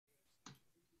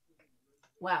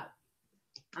Well,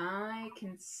 I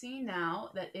can see now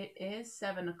that it is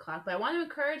 7 o'clock, but I want to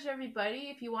encourage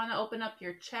everybody, if you want to open up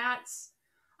your chats,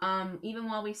 even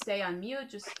while we stay on mute,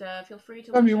 just feel free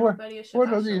to I wish mean, everybody a what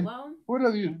are Shabbat these? Shalom. What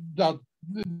are these?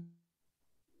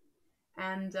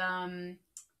 And I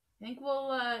think we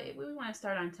want to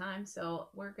start on time, so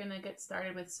we're gonna get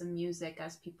started with some music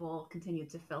as people continue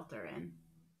to filter in.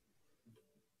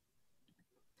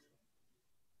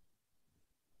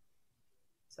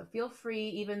 So feel free,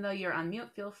 even though you're on mute,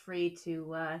 feel free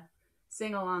to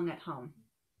sing along at home.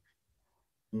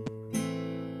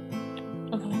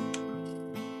 Okay.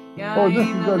 Oh, this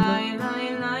is good.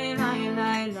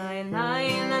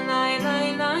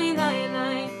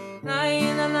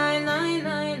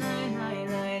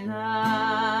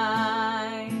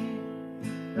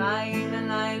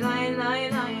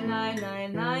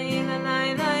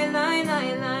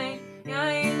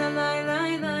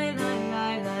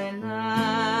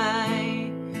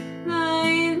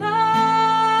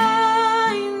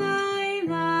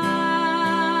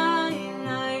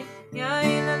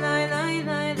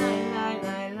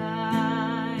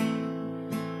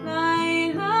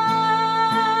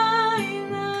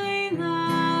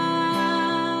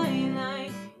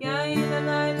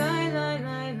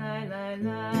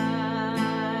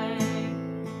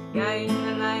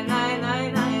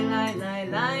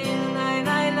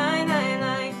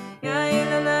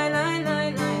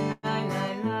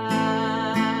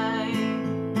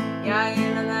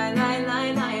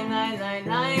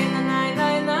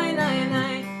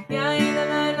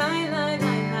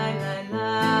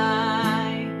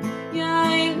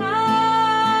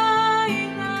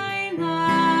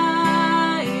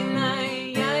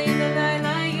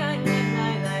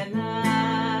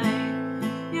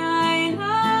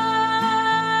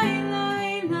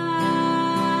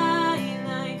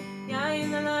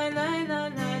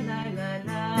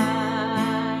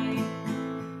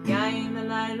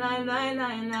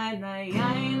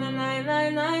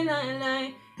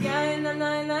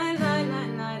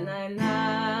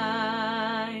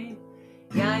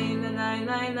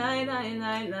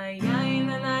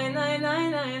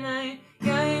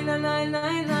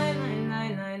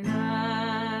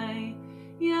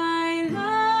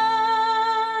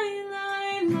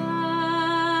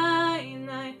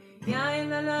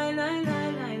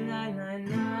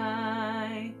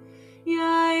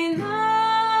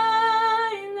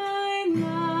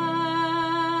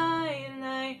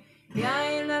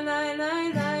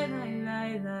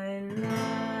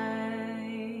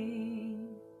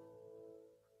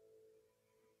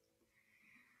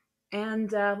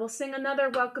 And we'll sing another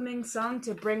welcoming song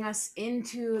to bring us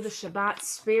into the Shabbat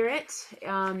spirit.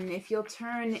 If you'll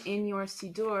turn in your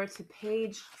Siddur to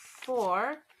page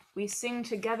 4, we sing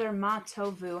together Ma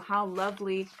Tovu, how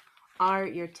lovely are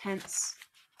your tents,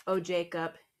 O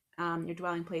Jacob, your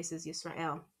dwelling places,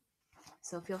 Yisrael.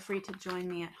 So feel free to join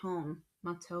me at home,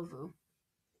 Ma Tovu.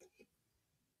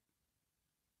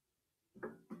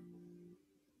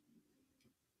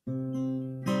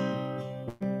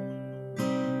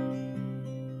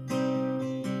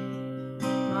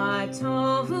 Ma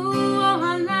Tovu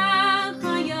Ohalech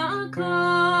HaYaakov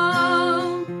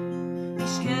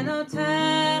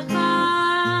Mishkenotecha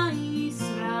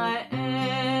Yisrael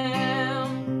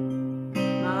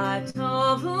Ma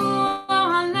Tovu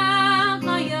Ohalech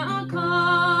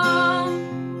HaYaakov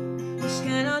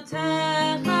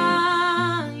Mishkenotecha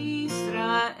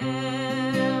Yisrael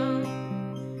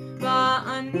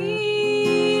Va'ani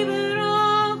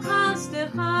B'roch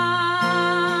Chastecha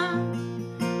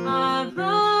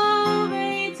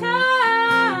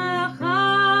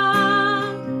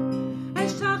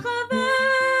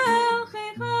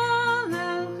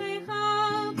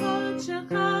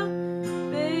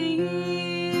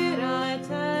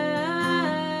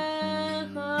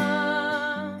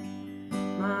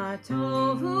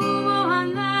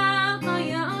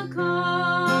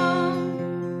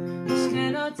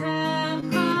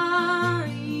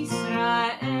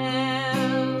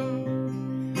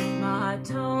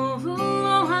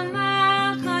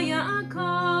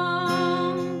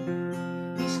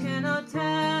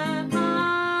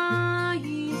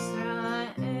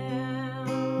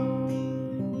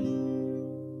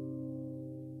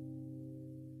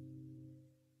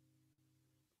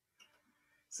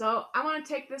So I want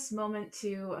to take this moment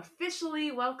to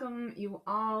officially welcome you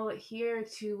all here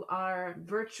to our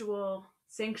virtual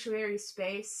sanctuary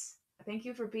space. Thank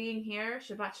you for being here.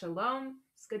 Shabbat Shalom.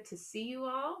 It's good to see you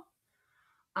all.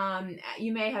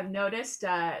 You may have noticed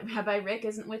Rabbi Rick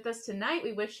isn't with us tonight.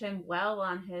 We wish him well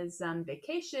on his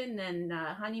vacation and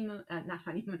honeymoon, not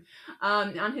honeymoon,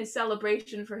 on his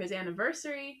celebration for his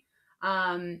anniversary.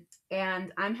 And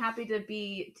I'm happy to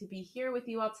be here with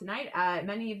you all tonight.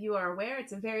 Many of you are aware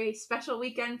it's a very special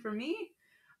weekend for me,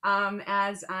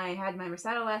 as I had my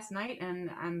recital last night and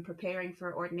I'm preparing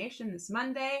for ordination this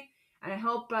Monday. And I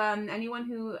hope anyone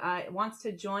who wants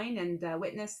to join and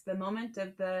witness the moment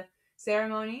of the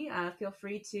ceremony, feel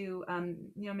free to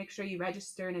make sure you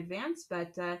register in advance.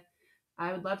 But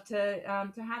I would love to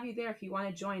have you there if you want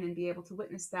to join and be able to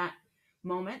witness that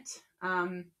moment.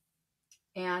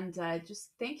 And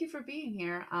just thank you for being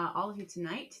here, all of you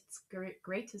tonight. It's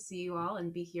great to see you all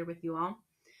and be here with you all.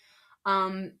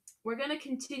 We're going to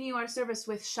continue our service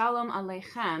with Shalom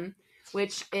Aleichem,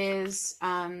 which is,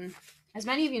 as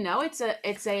many of you know, it's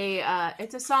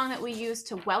a song that we use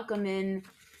to welcome in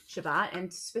Shabbat,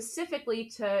 and specifically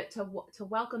to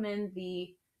welcome in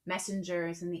the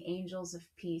messengers and the angels of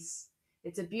peace.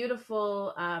 It's a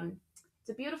beautiful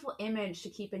image to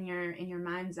keep in your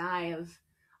mind's eye of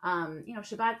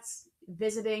Shabbat's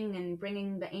visiting and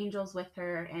bringing the angels with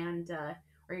her, and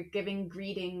or giving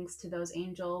greetings to those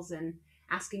angels and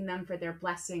asking them for their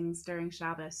blessings during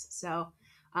Shabbos. So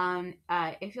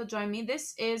if you'll join me,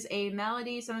 this is a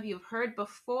melody some of you have heard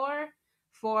before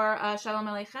for Shalom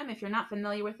Aleichem. If you're not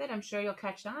familiar with it, I'm sure you'll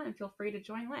catch on and feel free to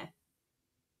join with.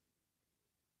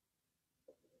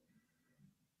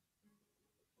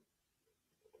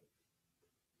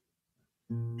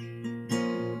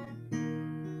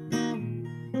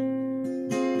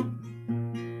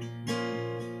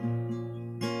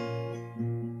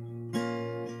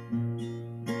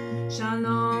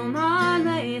 Shalom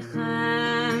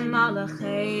Aleichem,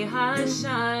 Malachei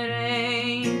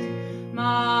HaSharet,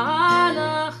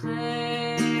 Malachei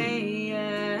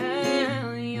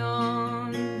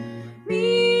Elyon,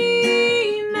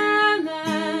 Mi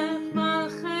Melech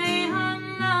Malachei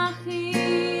HaMlachim,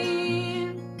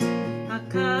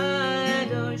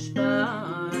 HaKadosh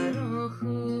Baruch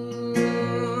Hu,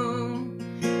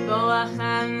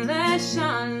 Boachem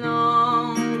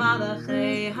Leshalom,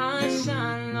 Malachei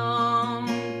HaShalom,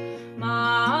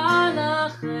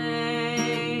 Malachei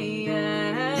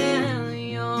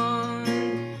Elyon,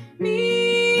 Mi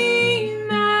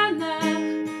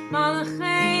Melech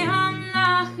Malachei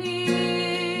HaMlachim,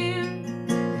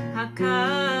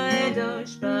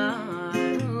 HaKadosh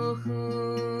Baruch Hu,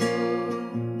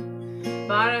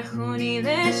 Baruchuni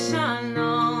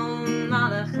Leshalom,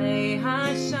 Malachei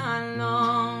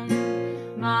HaShalom,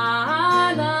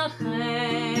 Malachei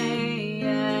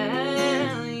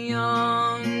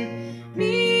Elyon,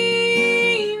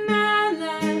 Mi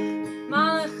Melech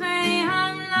Malachei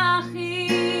HaMlachim,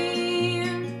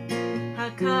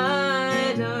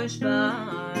 HaKadosh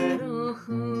Baruch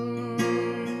Hu,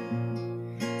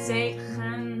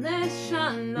 Seichem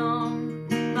Leshalom,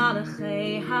 Malachei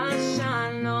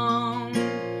HaShalom,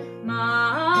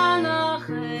 Malachei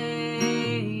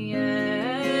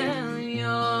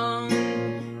Elyon,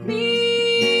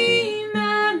 Mi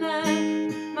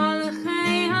Melech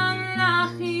Malachei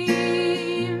HaMlachim,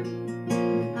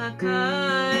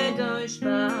 HaKadosh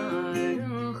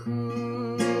Baruch Hu,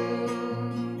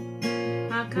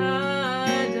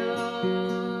 HaKadosh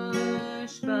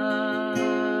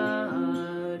Baruch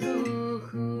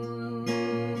Hu.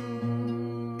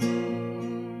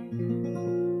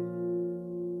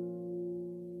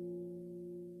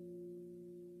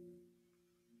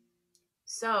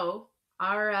 So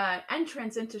our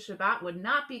entrance into Shabbat would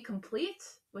not be complete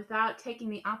without taking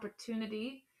the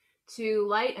opportunity to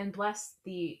light and bless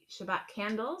the Shabbat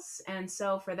candles. And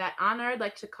so for that honor, I'd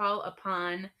like to call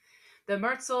upon the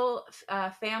Mertzel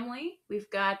family. We've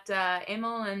got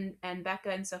Emil and Becca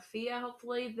and Sophia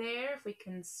hopefully there, if we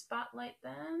can spotlight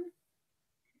them.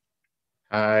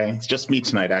 Hi, it's just me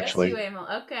tonight, actually. Just you, Emil.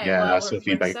 Okay. Yeah, well,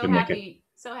 Sophia and Becca couldn't make it.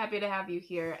 So happy to have you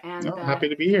here. And happy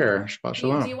to be here. Shabbat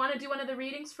Shalom. Do you want to do one of the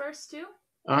readings first too?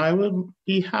 I would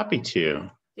be happy to.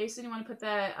 Jason, you want to put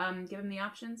that? Give him the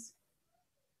options.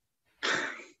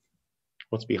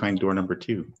 What's behind door number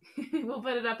 2? We'll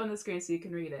put it up on the screen so you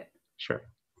can read it. Sure.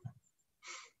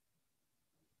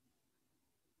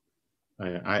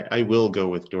 I will go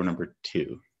with door number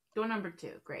 2. Door number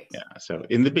 2, great. Yeah, so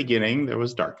in the beginning there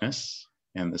was darkness,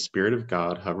 and the Spirit of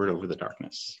God hovered over the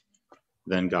darkness.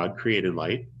 Then God created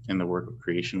light, and the work of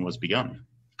creation was begun.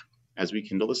 As we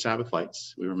kindle the Sabbath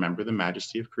lights, we remember the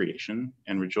majesty of creation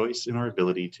and rejoice in our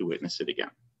ability to witness it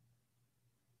again.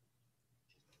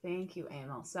 Thank you,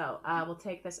 Emil. So we'll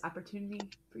take this opportunity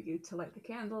for you to light the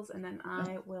candles, and then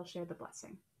I will share the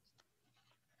blessing.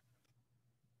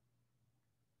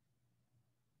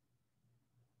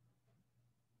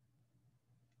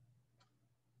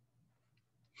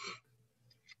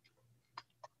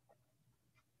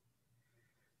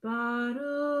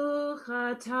 Baruch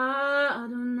Baruch atah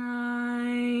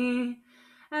Adonai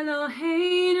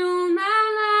Eloheinu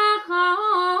melech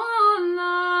haolam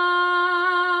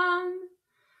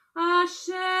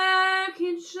Asher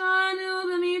kidshanu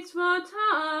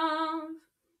b'mitzvotav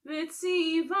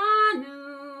v'tzivanu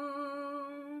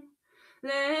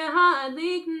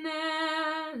lehadlik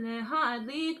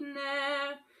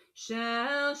ner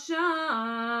shel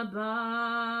Shabbat.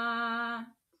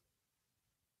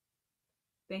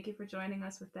 Thank you for joining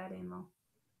us with that, Emil.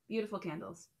 Beautiful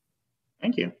candles.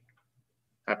 Thank you.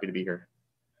 Happy to be here.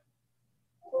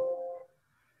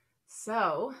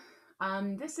 So,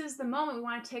 this is the moment we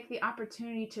want to take the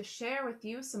opportunity to share with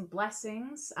you some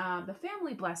blessings, the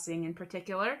family blessing in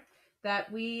particular,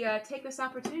 that we take this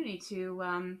opportunity to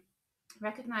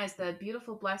recognize the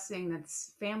beautiful blessing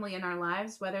that's family in our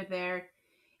lives, whether they're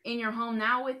in your home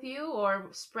now with you or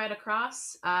spread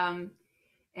across.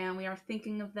 And we are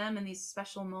thinking of them in these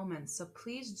special moments. So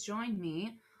please join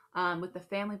me with the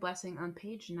family blessing on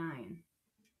page 9.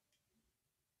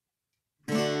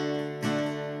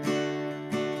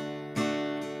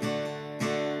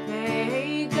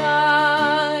 May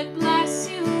God bless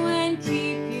you and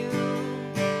keep you.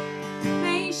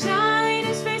 May He shine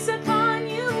His face upon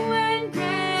you and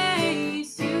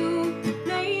grace you.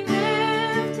 May He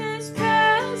lift His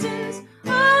presence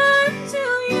unto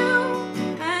you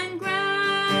and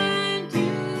grant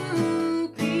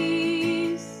you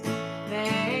peace.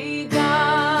 May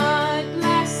God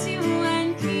bless you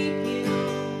and keep you.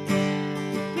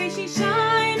 May she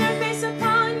shine her face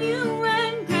upon you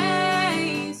and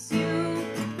grace you.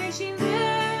 May she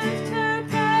lift her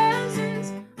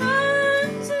presence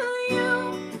unto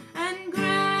you and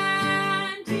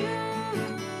grant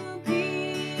you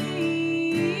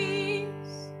peace.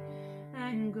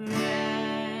 And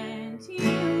grant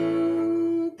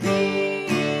you peace.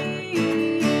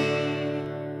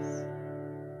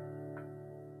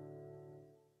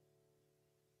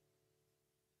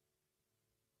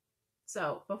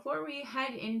 So, before we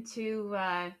head into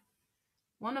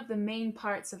one of the main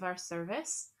parts of our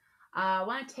service, I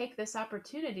want to take this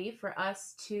opportunity for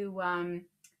us to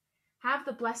have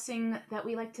the blessing that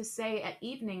we like to say at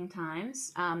evening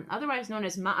times, otherwise known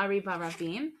as Ma'ariv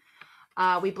Aravim.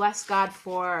 We bless God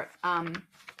for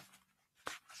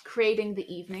creating the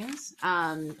evenings.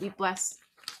 We bless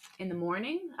in the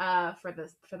morning for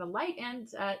the light, and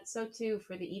so too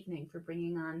for the evening, for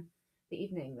bringing on the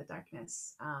evening, the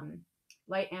darkness.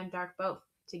 Light and dark both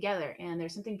together, and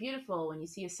there's something beautiful when you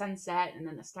see a sunset and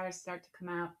then the stars start to come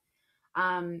out.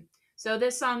 So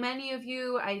this song, many of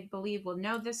you I believe will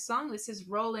know this song. This is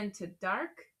Roll Into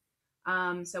Dark.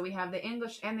 So we have the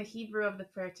English and the Hebrew of the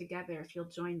prayer together, if you'll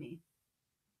join me.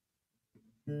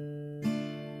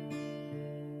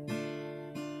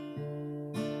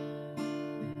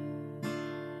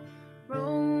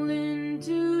 Roll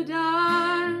into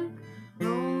dark,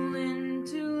 roll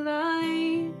into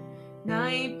light.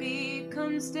 Night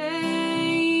becomes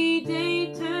day,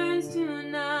 day turns to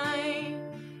night.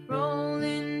 Roll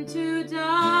into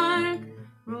dark,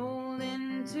 roll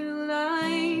into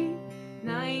light.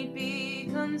 Night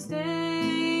becomes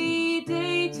day,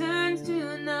 day turns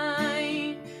to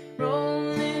night. Roll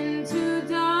into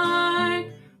dark,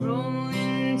 roll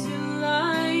into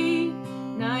light.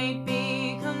 Night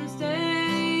becomes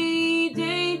day,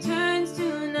 day turns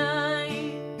to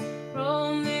night.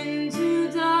 Roll into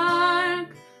dark,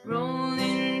 roll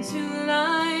into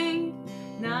light.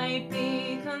 Night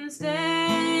becomes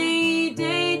day,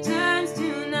 day turns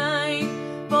to night.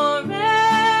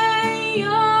 Borei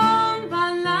yom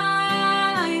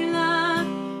v'layla,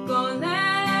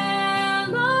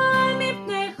 golel oy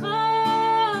mipnei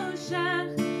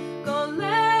choshech,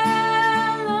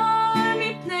 golel oy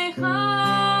mipnei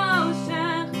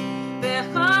choshech,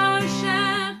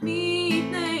 v'choshech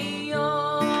mipnei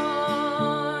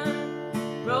yom.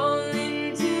 Roll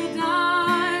into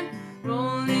dark,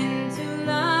 roll into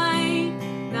light.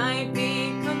 Night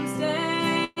becomes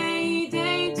day,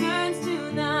 day turns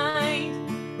to night.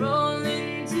 Roll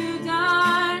into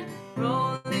dark,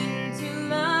 roll into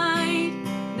light.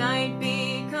 Night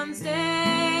becomes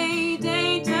day,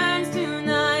 day turns to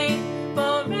night.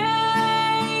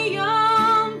 Borei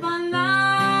yom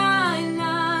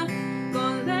v'layla,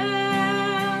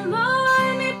 golel oy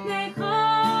mipnei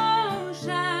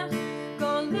choshech,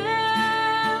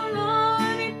 golel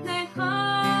oy mipnei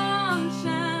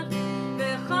choshech,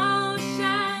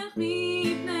 v'choshech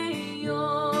mipnei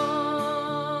or.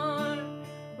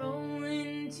 Roll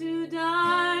into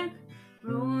dark,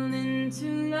 roll into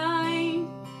light.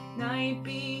 Night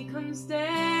becomes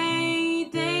day,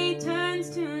 day turns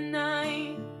to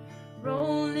night.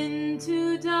 Roll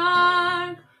into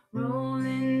dark, roll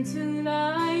into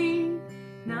light.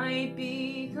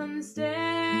 comes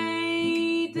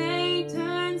day, day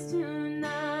turns to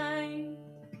night.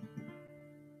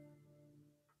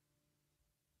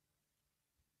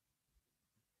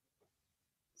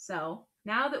 So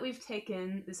now that we've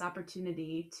taken this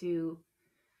opportunity to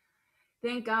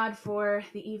thank God for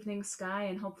the evening sky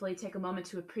and hopefully take a moment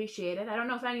to appreciate it. I don't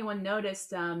know if anyone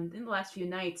noticed in the last few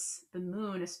nights, the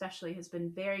moon especially has been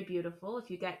very beautiful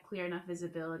if you get clear enough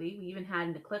visibility. We even had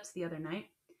an eclipse the other night.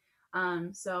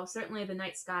 So certainly the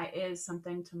night sky is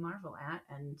something to marvel at.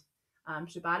 And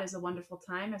Shabbat is a wonderful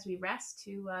time as we rest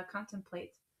to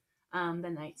contemplate the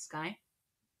night sky.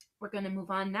 We're going to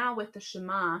move on now with the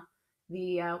Shema,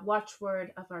 the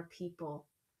watchword of our people.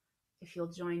 If you'll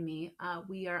join me,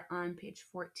 we are on page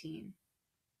 14.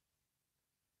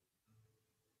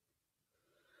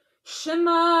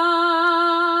 Shema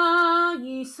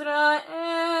Yisrael,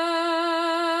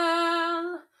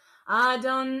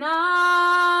 Adonai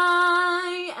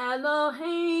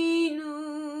Eloheinu,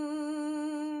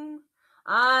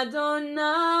 Adonai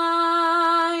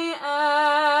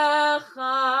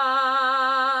Echad.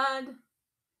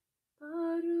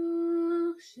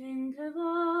 Baruch Shem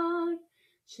Kavod,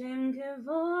 Shem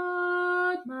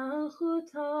Kavod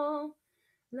Malchuto,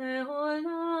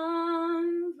 Leolam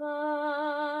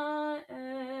Va'ed.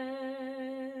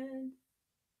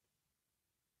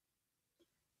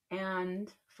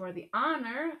 And for the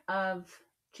honor of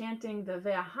chanting the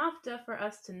Ve'ahavta for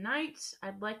us tonight,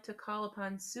 I'd like to call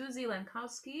upon Susie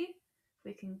Lenkowski.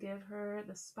 We can give her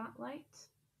the spotlight.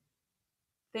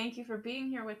 Thank you for being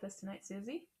here with us tonight,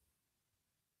 Susie.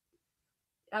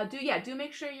 Do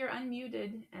make sure you're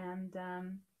unmuted, and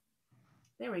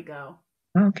there we go.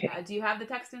 Okay. Do you have the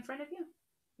text in front of you?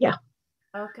 Yeah.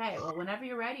 Okay, well, whenever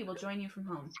you're ready, we'll join you from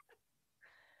home.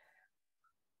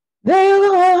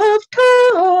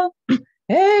 Ve'ahavta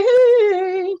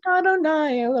et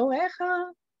Adonai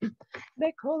Elohecha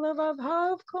be'kol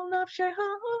levavcha v'kol nafshecha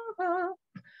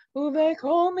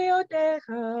uve'kol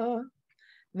me'odecha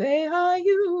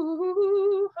ve'hayu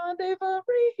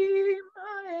hadevarim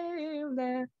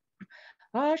ha'eleh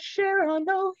asher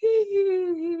anohi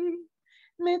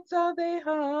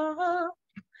mitzaveha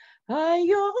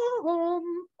hayom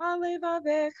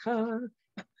alevavecha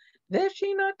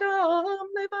ve'shinatam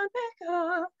levanecha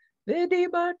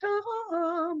ve'dibatam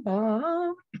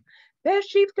bam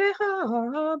ve'shivtecha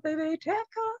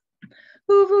bevetecha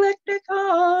uvlechtecha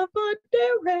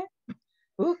v'derech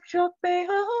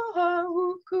ukshotbeha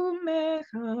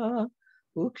ukumecha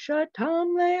ukshatam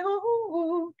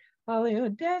leot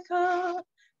aleodecha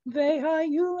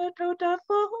ve'hayu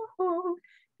letotafot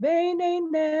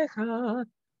beinenecha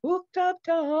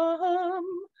uktavtam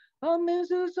al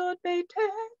mezuzot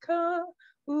beitecha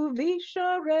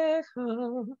uvisharecha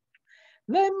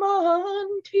leman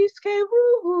tiskeru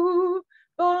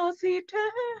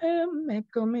vasitem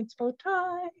et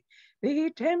mitzvotai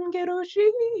vitem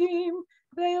geroshim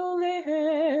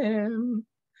ve'olehem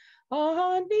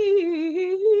ani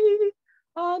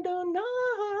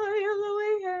Adonai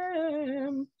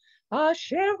Eloheim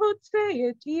asher hotzei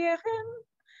et yechem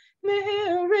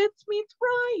me'eretz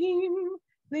Mitzrayim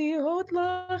liot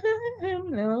lachem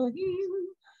Elohim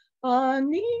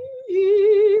ani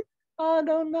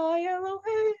Adonai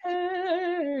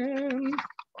Eloheim.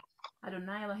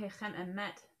 Adonai Elohechem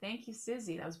Emet. Thank you,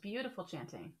 Susie. That was beautiful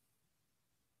chanting.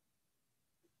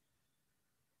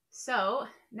 So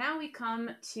now we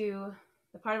come to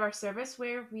the part of our service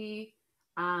where we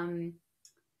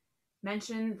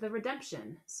mention the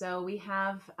redemption. So we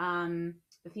have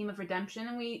the theme of redemption,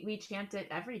 and we chant it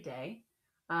every day.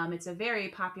 It's a very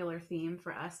popular theme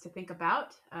for us to think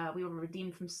about. We were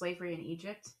redeemed from slavery in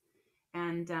Egypt.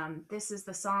 And this is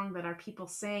the song that our people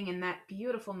sang in that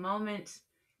beautiful moment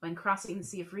when crossing the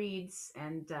Sea of Reeds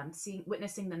and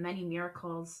witnessing the many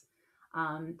miracles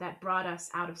that brought us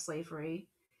out of slavery.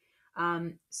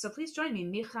 So please join me,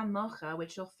 Micha Mocha,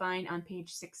 which you'll find on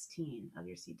page 16 of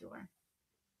your Siddur.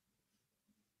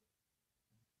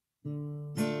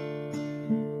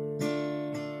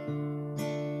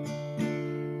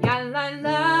 Ya la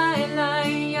la la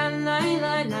ya la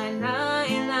la la la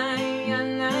ya la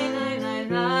la la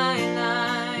la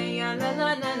ya la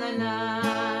la la la la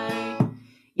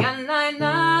ya la la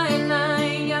la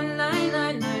ya la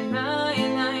la la la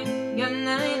ya la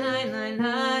la la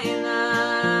la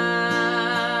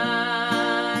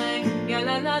ya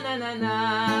la la la la la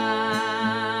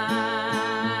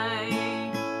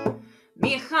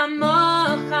mi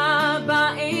chamocha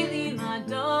ba'elim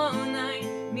Adonai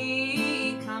mi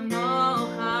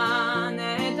kamocha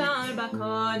nedar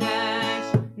b'kodesh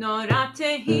nora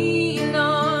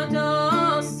tehilot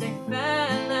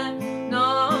osefele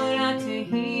nora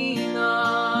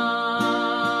tehilot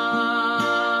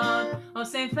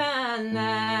land.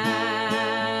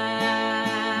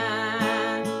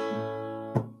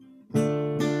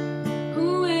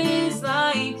 Who is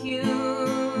like you,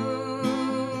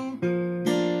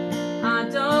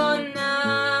 Adonai?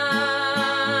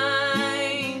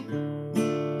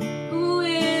 Who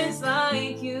is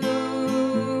like you,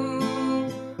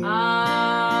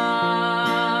 Adonai?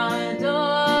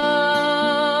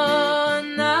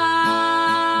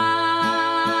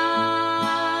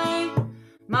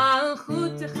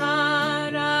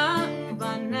 Malchutecha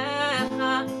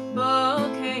ra'uvanecha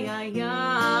bokei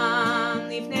hayam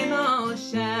lifnei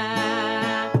Moshe.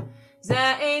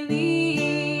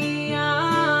 Ze'eli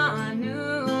anu,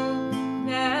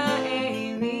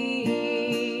 Ze'eli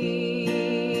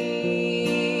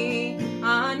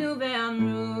anu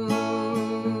ve'amru.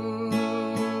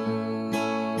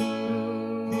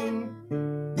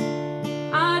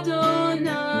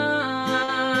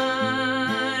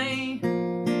 Adonai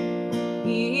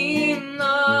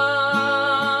Imloch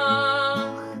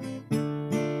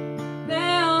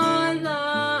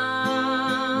le'olam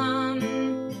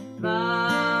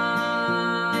va'ed.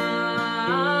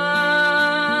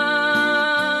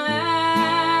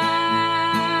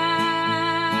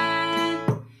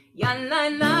 Yalla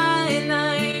la la,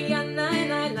 yalla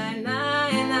la la la,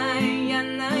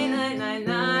 yalla la la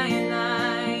la,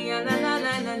 yalla la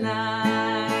la la la.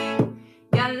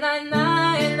 Yalla la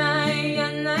la,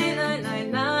 yalla la la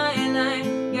la,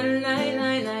 yalla la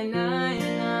la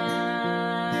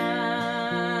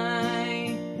la,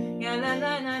 yalla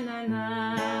la la la la.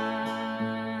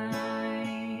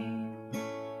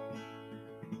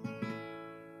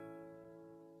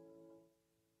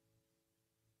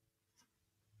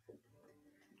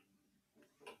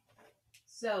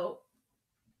 So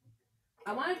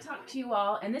I want to talk to you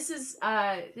all, and this is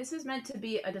meant to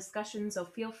be a discussion, so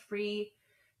feel free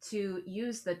to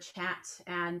use the chat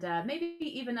and maybe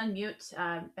even unmute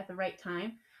at the right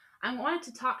time. I wanted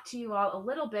to talk to you all a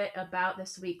little bit about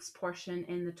this week's portion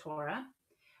in the Torah.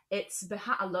 It's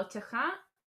Beha'alotecha,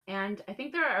 and I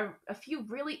think there are a few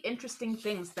really interesting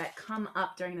things that come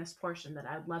up during this portion that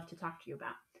I'd love to talk to you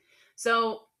about.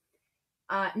 So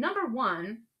number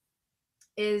one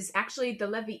is actually the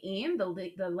Levi'im,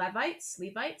 the Levites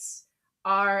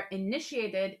are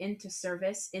initiated into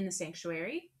service in the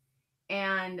sanctuary.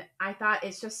 And I thought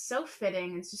it's just so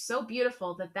fitting, it's just so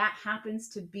beautiful that that happens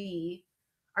to be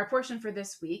our portion for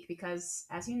this week, because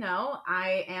as you know,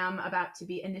 I am about to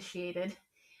be initiated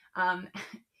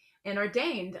and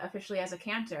ordained officially as a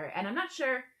cantor. And I'm not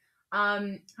sure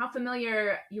how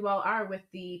familiar you all are with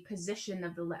the position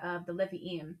of the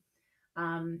Levi'im.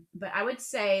 But I would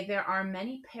say there are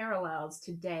many parallels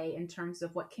today in terms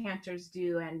of what cantors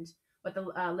do and what the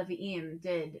Levi'im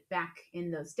did back in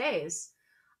those days,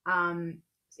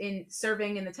 in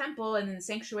serving in the temple and in the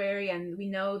sanctuary. And we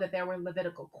know that there were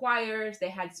Levitical choirs. They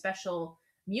had special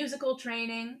musical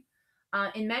training.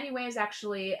 In many ways,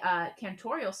 actually,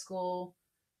 cantorial school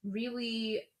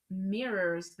really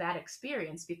mirrors that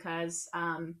experience, because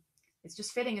it's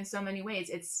just fitting in so many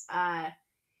ways.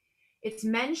 It's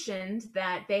mentioned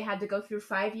that they had to go through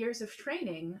 5 years of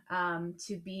training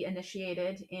to be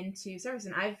initiated into service.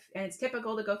 And it's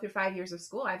typical to go through 5 years of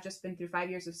school. I've just been through 5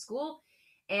 years of school,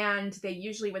 and they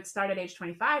usually would start at age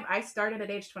 25. I started at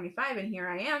age 25, and here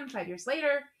I am 5 years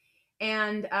later.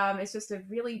 And it's just a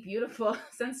really beautiful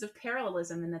sense of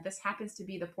parallelism, and that this happens to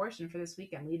be the portion for this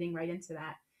weekend, leading right into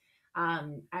that.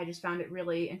 I just found it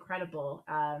really incredible.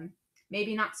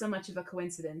 Maybe not so much of a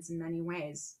coincidence in many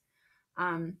ways.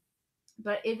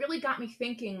 But it really got me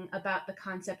thinking about the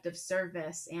concept of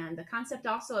service, and the concept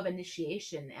also of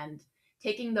initiation, and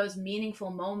taking those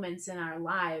meaningful moments in our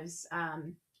lives,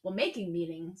 making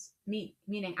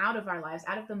meaning out of our lives,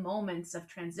 out of the moments of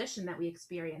transition that we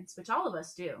experience, which all of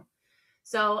us do.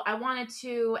 So I wanted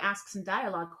to ask some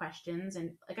dialogue questions.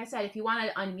 And like I said, if you want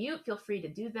to unmute, feel free to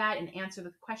do that and answer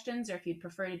the questions, or if you'd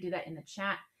prefer to do that in the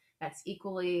chat, that's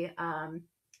equally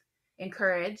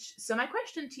encouraged. So my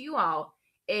question to you all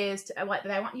is what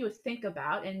I want you to think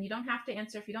about, and you don't have to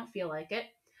answer if you don't feel like it.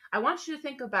 I want you to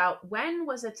think about, when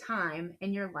was a time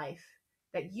in your life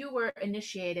that you were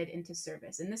initiated into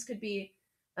service? And this could be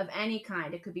of any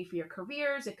kind. It could be for your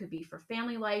careers, it could be for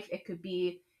family life, it could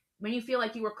be when you feel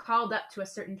like you were called up to a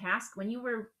certain task, when you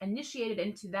were initiated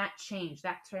into that change,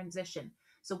 that transition.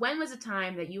 So when was a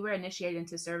time that you were initiated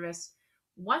into service?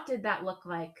 What did that look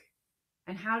like?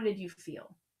 And how did you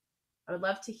feel? I would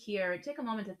love to hear, take a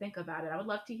moment to think about it. I would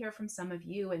love to hear from some of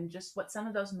you, and just what some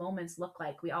of those moments look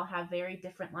like. We all have very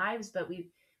different lives, but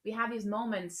we have these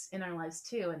moments in our lives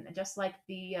too. And just like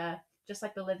the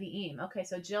Levi'im. Okay,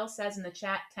 so Jill says in the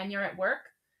chat, tenure at work.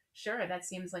 Sure, that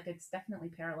seems like it's definitely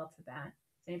parallel to that.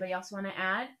 Anybody else want to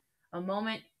add a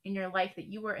moment in your life that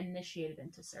you were initiated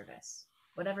into service,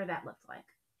 whatever that looked like?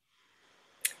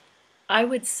 I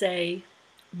would say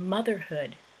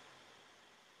motherhood.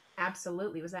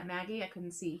 Absolutely. Was that Maggie? I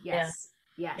couldn't see. Yes.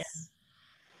 Yeah. Yes.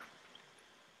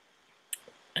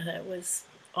 Yeah. That was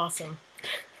awesome.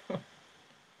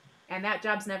 And that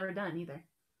job's never done either.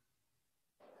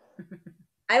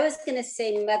 I was going to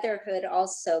say motherhood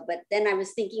also, but then I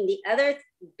was thinking the other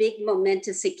big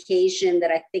momentous occasion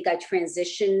that I think I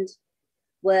transitioned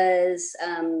was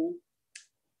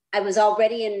I was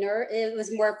already in it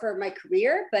was more for my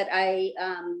career, but I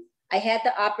had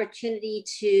the opportunity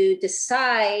to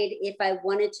decide if I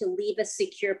wanted to leave a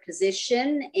secure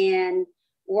position and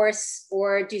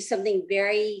or do something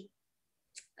very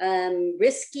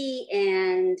risky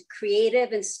and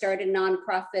creative and start a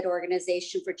nonprofit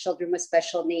organization for children with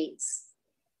special needs.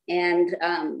 And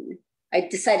I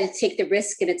decided to take the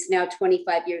risk, and it's now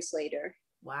 25 years later.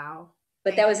 Wow.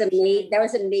 But that was a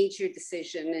major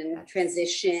decision and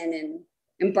transition and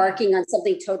embarking on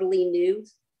something totally new.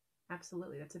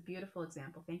 Absolutely. That's a beautiful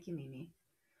example. Thank you, Mimi.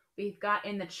 We've got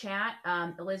in the chat,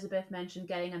 Elizabeth mentioned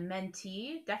getting a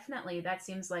mentee. Definitely, that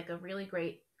seems like a really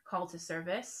great call to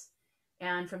service.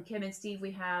 And from Kim and Steve,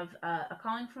 we have a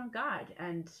calling from God.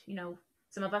 And, you know,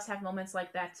 some of us have moments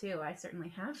like that too. I certainly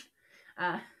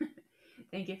have.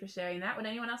 Thank you for sharing that. Would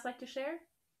anyone else like to share?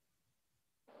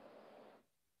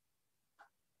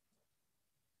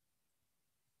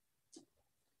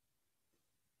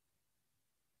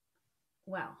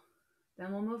 Well,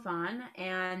 then we'll move on.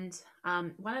 And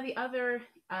one of the other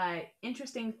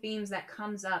interesting themes that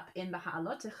comes up in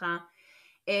Baha'alotecha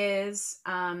is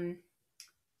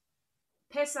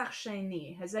Pesach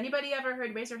Sheni. Has anybody ever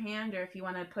heard, raise your hand, or if you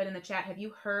want to put in the chat, have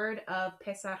you heard of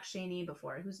Pesach Sheni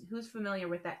before? Who's familiar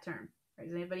with that term?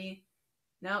 Is anybody?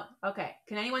 No? Okay.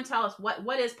 Can anyone tell us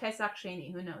what is Pesach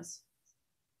Sheni? Who knows?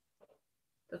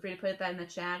 Feel free to put that in the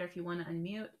chat, or if you want to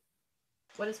unmute.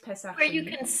 What is Pesach Where Sheni? you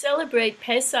can celebrate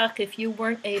Pesach if you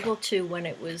weren't able to when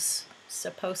it was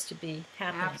supposed to be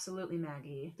happening. Absolutely,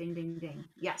 Maggie. Ding, ding, ding.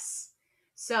 Yes.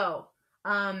 So,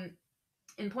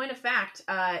 in point of fact,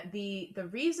 the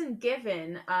reason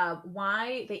given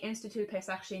why they institute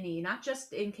Pesach Sheni, not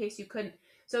just in case you couldn't.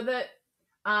 So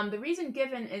the reason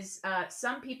given is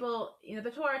some people, you know,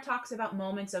 the Torah talks about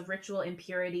moments of ritual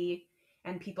impurity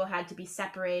and people had to be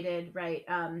separated, right?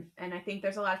 And I think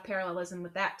there's a lot of parallelism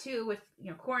with that too, with,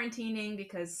 you know, quarantining,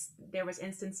 because there was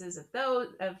instances of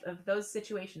those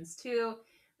situations too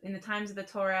in the times of the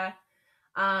Torah.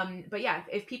 But yeah,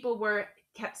 if people were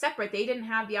kept separate, they didn't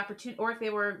have the opportunity, or if they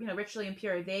were, you know, ritually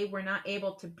impure, they were not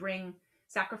able to bring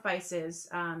sacrifices,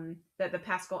 the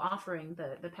Paschal offering,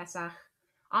 the Pesach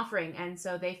offering, and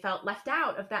so they felt left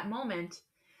out of that moment.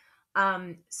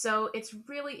 So it's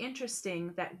really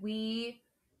interesting that we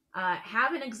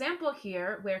have an example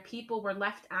here where people were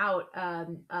left out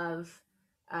of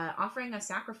offering a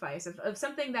sacrifice of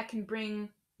something that can bring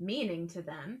meaning to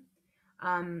them,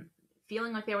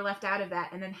 feeling like they were left out of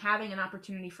that, and then having an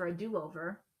opportunity for a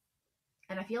do-over.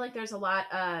 And I feel like there's a lot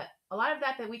of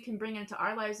that we can bring into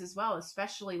our lives as well,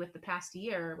 especially with the past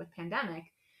year with pandemic.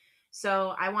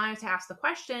 So I wanted to ask the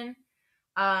question,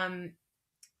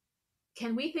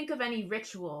 can we think of any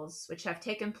rituals which have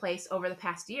taken place over the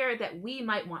past year that we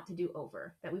might want to do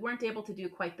over, that we weren't able to do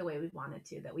quite the way we wanted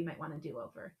to, that we might want to do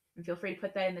over? And feel free to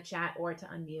put that in the chat or to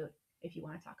unmute if you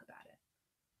want to talk about it.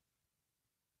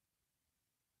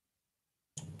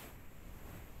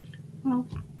 Well,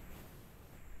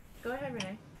 go ahead,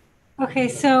 Renee. Okay,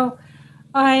 so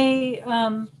I,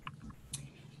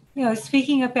 you know,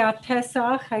 speaking about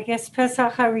Pesach, I guess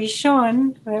Pesach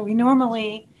HaRishon that we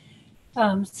normally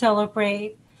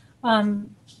celebrate,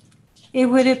 it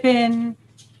would have been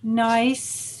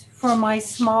nice for my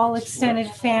small extended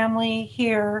family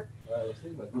here,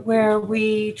 where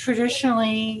we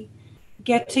traditionally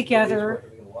get together,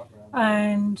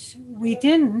 and we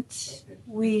didn't.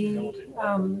 We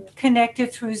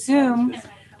connected through Zoom,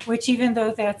 which, even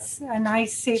though that's a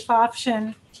nice, safe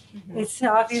option, it's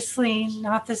obviously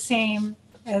not the same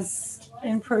as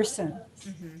in person.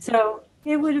 So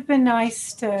it would have been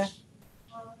nice to,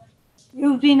 it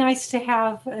would be nice to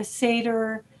have a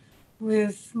Seder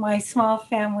with my small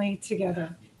family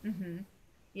together.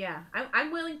 Yeah,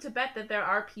 I'm willing to bet that there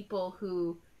are people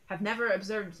who have never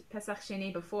observed Pesach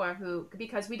Sheni before,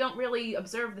 because we don't really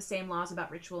observe the same laws about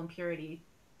ritual impurity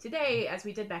today as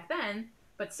we did back then,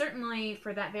 but certainly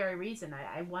for that very reason,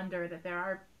 I wonder that there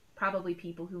are probably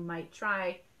people who might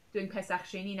try doing Pesach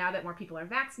Sheni now that more people are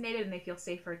vaccinated and they feel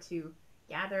safer to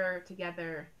gather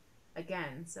together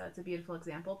again. So it's a beautiful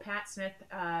example. Pat Smith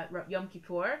wrote Yom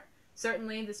Kippur.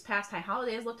 certainly this past high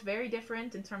holidays looked very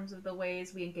different in terms of the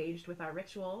ways we engaged with our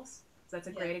rituals. So that's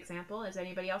a great example. Does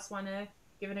anybody else want to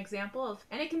give an example of,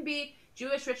 and it can be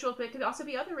Jewish rituals, but it could also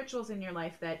be other rituals in your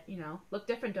life that, look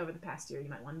different over the past year you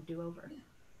might want to do over.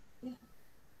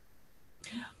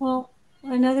 Well,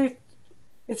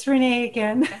 it's Renee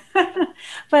again.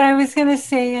 But I was going to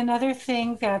say another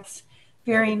thing that's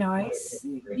very nice,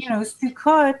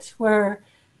 Sukkot, where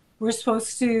we're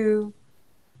supposed to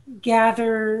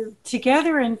gather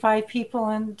together, invite people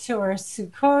into our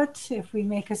Sukkot if we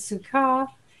make a Sukkah.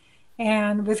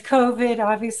 And with COVID,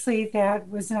 obviously that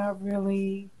was not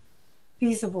really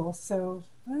feasible. So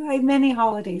many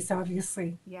holidays,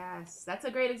 obviously. Yes, that's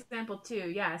a great example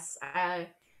too. Yes.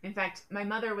 In fact, my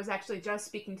mother was actually just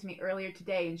speaking to me earlier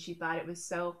today, and she thought it was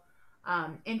so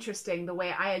interesting the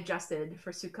way I adjusted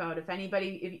for Sukkot. If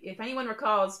anyone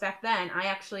recalls, back then I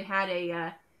actually had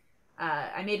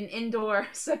I made an indoor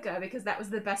sukkah because that was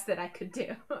the best that I could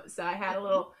do. So I had a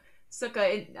little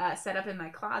sukkah set up in my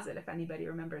closet, if anybody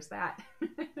remembers that.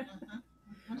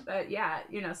 But yeah,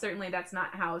 certainly that's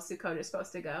not how Sukkot is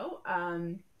supposed to go.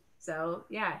 So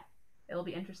yeah, it'll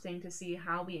be interesting to see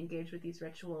how we engage with these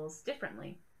rituals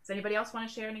differently. Does anybody else want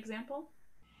to share an example?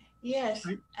 Yes.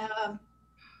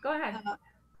 Go ahead.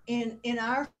 In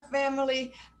our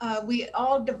family, we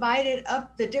all divided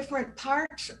up the different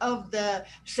parts of the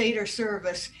Seder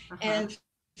service. And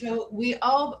so we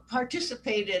all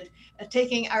participated,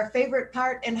 taking our favorite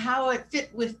part and how it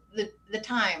fit with the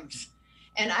times.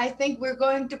 And I think we're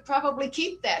going to probably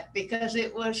keep that because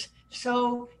it was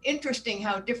so interesting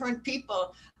how different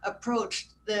people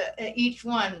approached each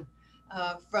one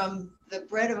from the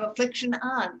bread of affliction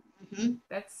on. Mm-hmm.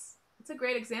 That's a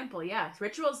great example. Yeah,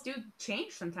 rituals do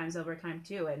change sometimes over time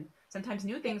too, and sometimes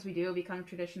new things we do become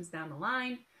traditions down the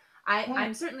line.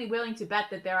 I'm certainly willing to bet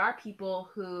that there are people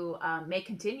who may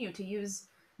continue to use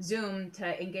Zoom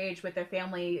to engage with their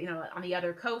family, on the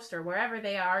other coast or wherever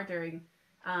they are during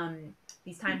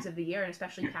these times of the year, and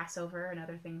especially Passover and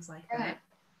other things like that.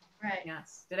 Right.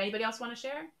 Yes. Did anybody else want to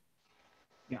share?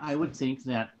 Yeah, I would think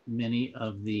that many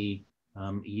of the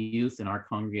youth in our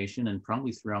congregation and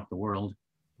probably throughout the world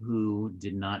who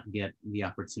did not get the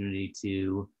opportunity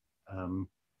to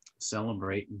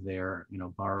celebrate their,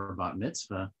 bar bat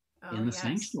mitzvah in the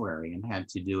sanctuary and had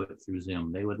to do it through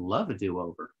Zoom. They would love a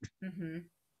do-over. Mm-hmm.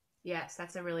 Yes,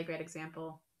 that's a really great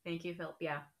example. Thank you, Phil.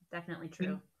 Yeah, definitely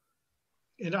true.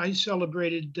 And I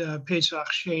celebrated Pesach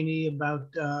Sheni about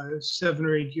 7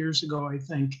 or 8 years ago, I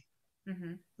think.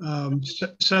 Mm-hmm.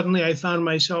 Suddenly I found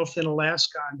myself in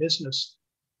Alaska on business.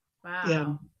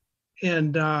 Wow.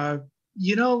 And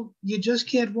you just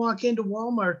can't walk into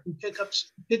Walmart and pick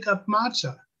up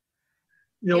matzah.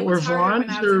 Or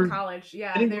Vaughn's or college.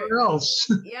 Yeah, anywhere else.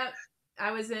 Yep.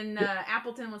 I was in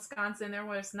Appleton, Wisconsin. There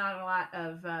was not a lot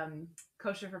of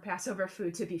kosher for Passover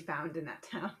food to be found in that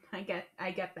town. I get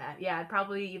that. Yeah,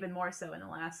 probably even more so in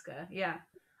Alaska. Yeah,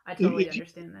 I totally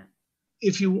understand that.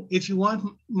 If you want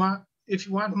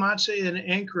matzah in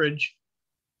Anchorage,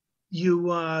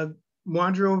 you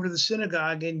wander over to the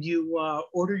synagogue and you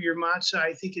order your matzah.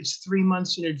 I think it's 3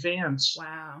 months in advance.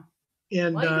 Wow.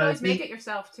 And well, you can always make it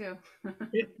yourself too.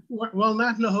 Well,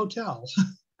 not in a hotel.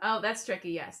 Oh, that's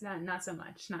tricky. Yes, not so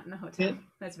much. Not in the hotel.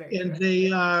 That's very true.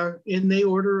 And they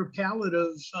order a pallet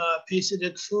of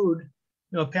Pesach food,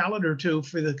 a pallet or two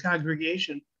for the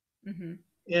congregation. Mm-hmm.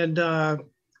 And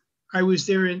I was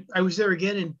there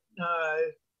again in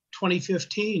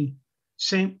 2015.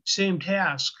 Same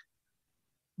task,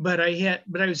 but I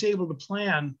was able to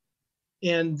plan,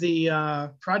 and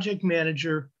the project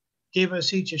manager gave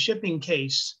us each a shipping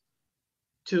case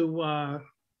to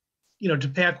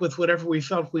pack with whatever we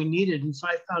felt we needed, and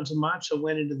 5 pounds of matzah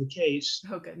went into the case.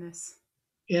 Oh goodness!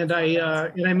 And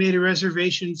I made a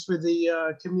reservation for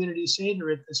the community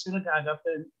seder at the synagogue up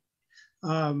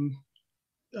in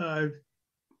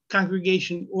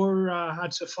Congregation or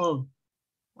Hatzafon.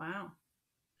 Wow!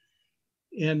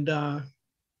 And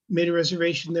made a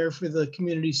reservation there for the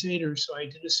community seder, so I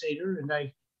did a seder and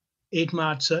I ate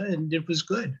matzah, and it was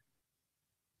good.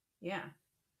 Yeah.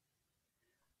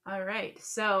 All right.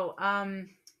 So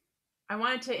I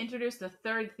wanted to introduce the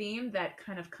third theme that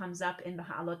kind of comes up in the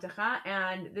Ha'alotecha,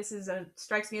 and this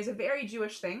strikes me as a very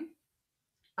Jewish thing.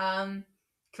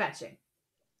 Kvetching.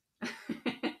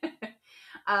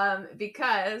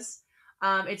 Because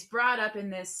it's brought up in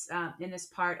this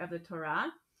part of the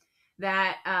Torah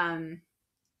that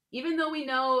even though we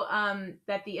know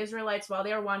that the Israelites, while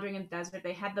they were wandering in the desert,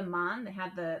 they had the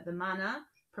manna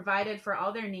provided for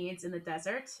all their needs in the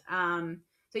desert.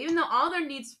 So even though all their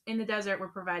needs in the desert were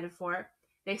provided for,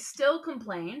 they still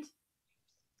complained.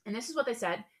 And this is what they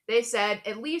said. They said,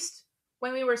 at least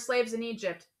when we were slaves in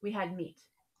Egypt, we had meat.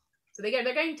 So they're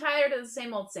getting tired of the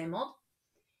same old,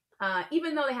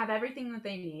 even though they have everything that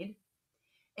they need.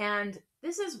 And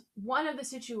this is one of the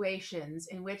situations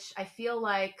in which I feel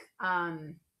like,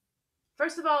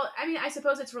 first of all, I mean, I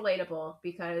suppose it's relatable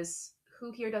because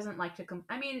who here doesn't like to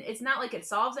I mean, it's not like it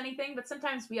solves anything, but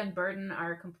sometimes we unburden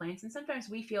our complaints and sometimes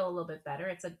we feel a little bit better.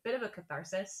 It's a bit of a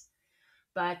catharsis.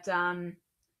 But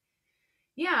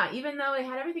yeah, even though they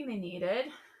had everything they needed,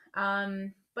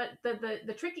 but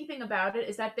the tricky thing about it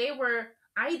is that they were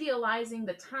idealizing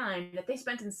the time that they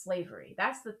spent in slavery.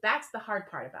 That's the hard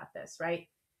part about this, right?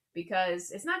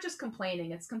 Because it's not just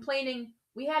complaining; it's complaining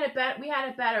we had it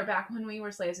better back when we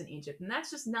were slaves in Egypt, and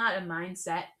that's just not a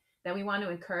mindset that we want to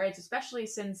encourage, especially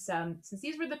since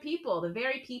these were the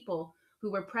very people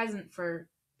who were present for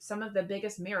some of the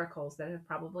biggest miracles that have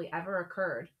probably ever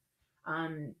occurred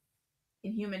in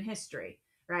human history,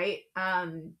 right?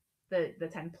 The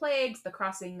 10 plagues, the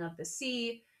crossing of the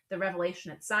sea, the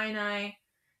revelation at Sinai.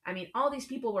 I mean, all these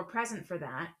people were present for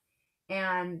that,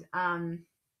 and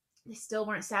they still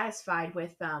weren't satisfied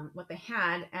with what they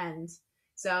had. And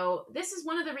so this is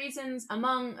one of the reasons,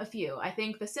 among a few. I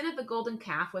think the sin of the golden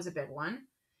calf was a big one.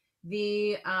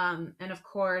 And of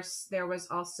course there was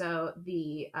also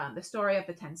the story of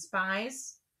the 10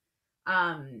 spies. But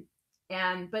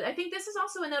I think this is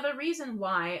also another reason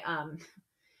why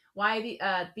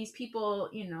these people,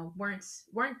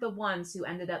 weren't the ones who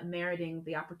ended up meriting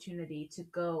the opportunity to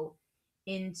go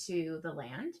into the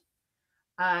land.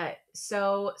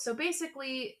 So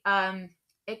basically,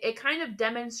 it kind of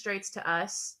demonstrates to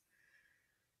us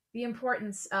the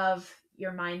importance of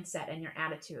your mindset and your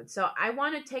attitude. So I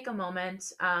want to take a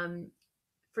moment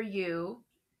for you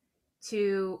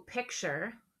to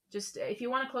picture, just if you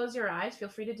want to close your eyes, feel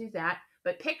free to do that,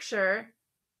 but picture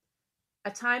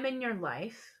a time in your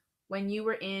life when you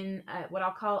were in what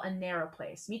I'll call a narrow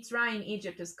place. Mitzrayim,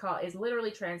 Egypt is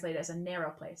literally translated as a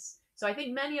narrow place. So I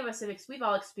think many of us we've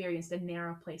all experienced a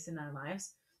narrow place in our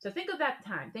lives. So think of that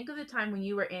time. Think of the time when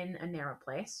you were in a narrow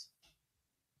place.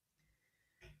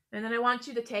 And then I want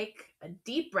you to take a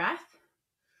deep breath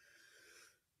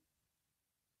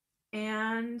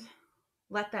and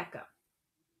let that go.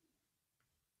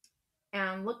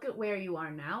 And look at where you are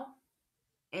now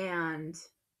and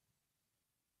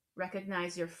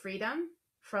recognize your freedom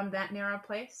from that narrow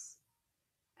place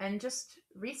and just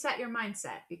reset your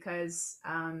mindset, because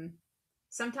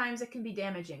sometimes it can be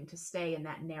damaging to stay in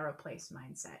that narrow place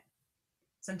mindset.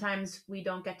 Sometimes we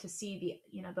don't get to see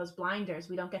those blinders.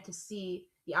 We don't get to see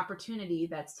the opportunity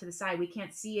that's to the side. We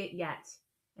can't see it yet,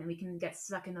 and we can get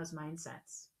stuck in those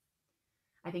mindsets.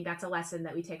 I think that's a lesson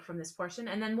that we take from this portion.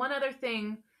 And then one other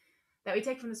thing that we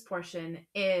take from this portion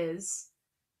is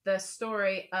the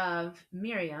story of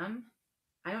Miriam.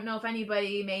 I don't know if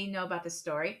anybody may know about this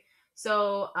story.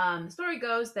 So the story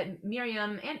goes that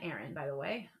Miriam and Aaron, by the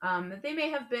way, they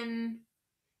may have been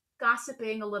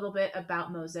gossiping a little bit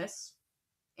about Moses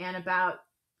and about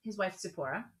his wife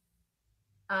Zipporah.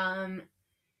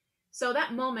 So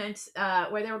that moment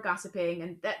where they were gossiping,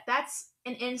 and that's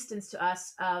an instance to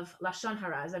us of Lashon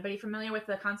Hara. Is everybody familiar with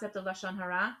the concept of Lashon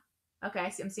Hara?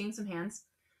 Okay, I'm seeing some hands.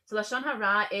 So Lashon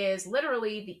Hara is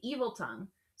literally the evil tongue,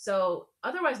 so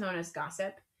otherwise known as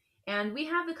gossip. And we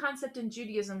have the concept in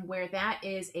Judaism where that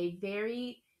is a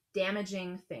very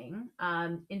damaging thing.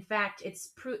 In fact,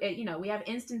 we have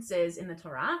instances in the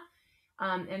Torah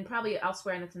and probably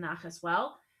elsewhere in the Tanakh as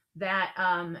well, that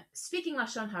speaking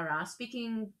Lashon Hara,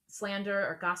 speaking slander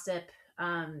or gossip,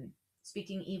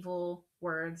 speaking evil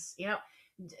words,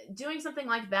 doing something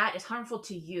like that is harmful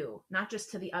to you, not just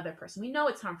to the other person. We know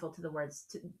it's harmful to the words.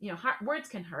 Words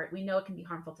can hurt. We know it can be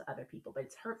harmful to other people, but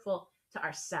it's hurtful to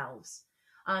ourselves.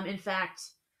 In fact,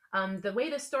 the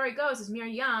way the story goes is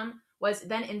Miriam was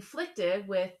then inflicted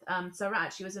with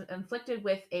tzarat. She was inflicted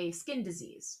with a skin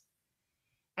disease.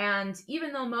 And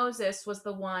even though Moses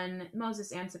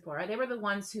and Zipporah, they were the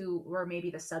ones who were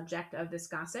maybe the subject of this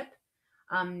gossip,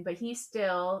 but he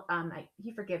still,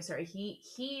 he forgives her.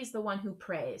 He's the one who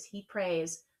prays. He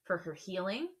prays for her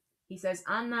healing. He says,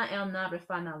 Anna el na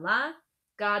b'fana la,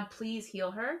 God, please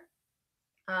heal her.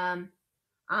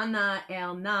 Anna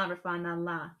el na b'fana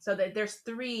la. So that there's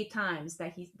 3 times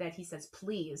that he says,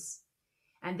 please.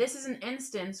 And this is an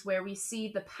instance where we see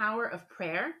the power of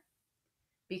prayer,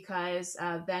 because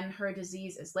then her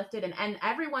disease is lifted, and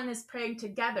everyone is praying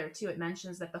together too. It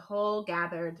mentions that the whole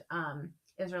gathered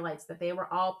Israelites, that they were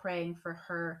all praying for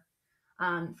her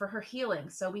healing.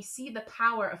 So we see the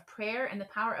power of prayer and the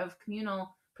power of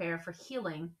communal prayer for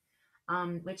healing,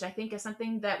 which I think is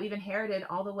something that we've inherited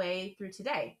all the way through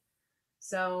today.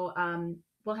 So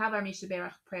we'll have our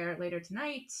Mishaberach prayer later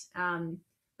tonight,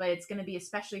 but it's going to be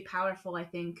especially powerful, I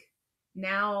think,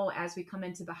 now as we come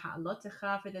into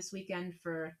Baha'alotecha for this weekend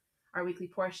for our weekly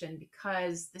portion,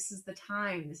 because this is the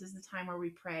time where we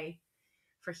pray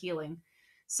for healing.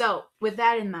 So with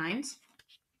that in mind,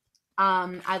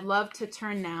 I'd love to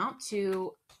turn now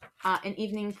to an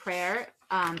evening prayer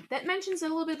that mentions a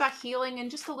little bit about healing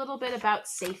and just a little bit about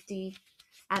safety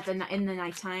in the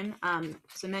nighttime.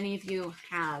 So many of you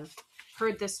have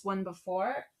heard this one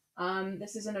before.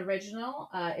 This is an original.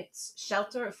 It's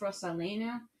Shelter of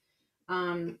Rosalena,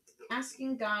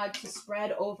 asking God to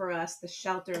spread over us the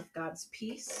shelter of God's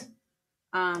peace.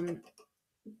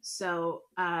 So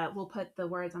we'll put the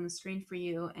words on the screen for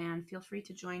you, and feel free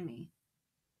to join me.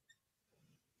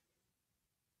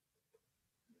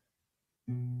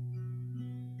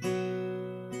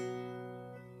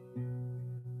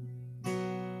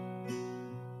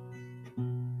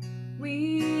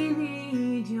 We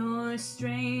need your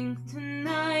strength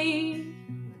tonight,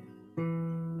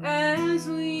 as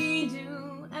we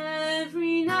do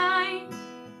every night.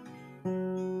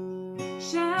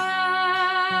 Shelter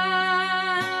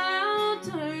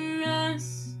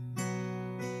us.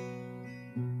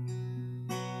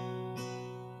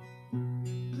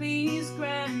 Please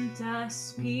grant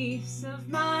us peace of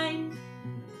mind,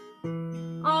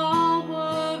 all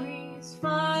worries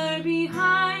far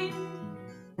behind.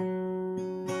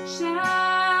 Shelter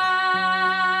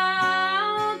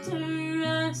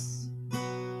us.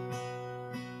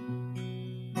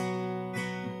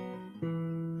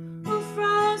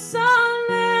 Ufros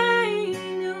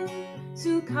aleinu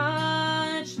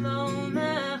sukat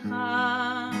shlomecha.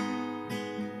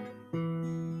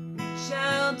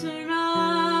 Shelter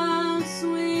us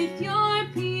with your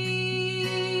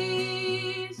peace.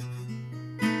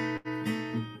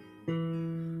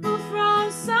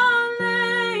 Ufros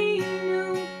aleinu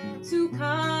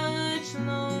sukat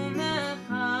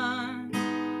shlomecha.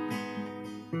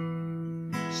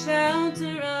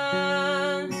 Shelter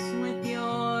us with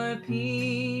your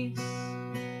peace.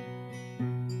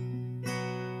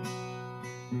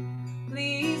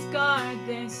 Please guard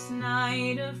this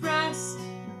night of rest.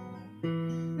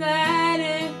 Let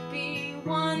it be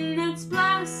one that's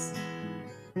blessed.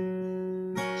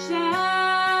 Shelter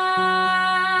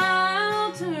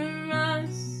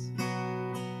us.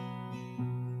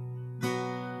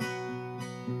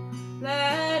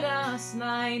 Let us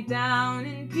lie down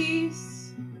in peace.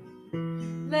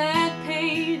 Let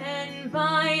pain and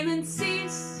violence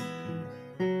cease.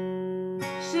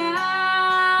 Shelter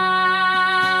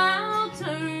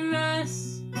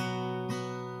us.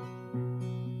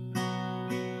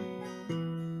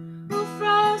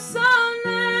 Ufros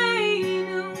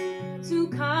aleinu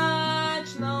sukat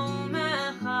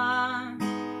shlomecha.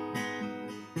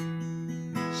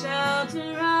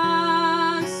 Shelter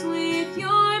us with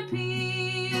your peace.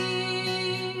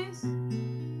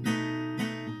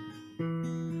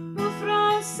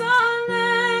 Ufros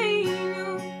aleinu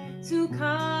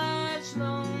sukat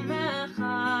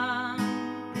shlomecha.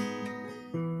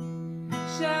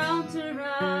 Shelter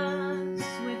us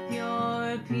with your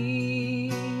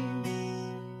peace.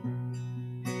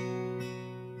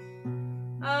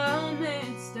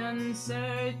 Amidst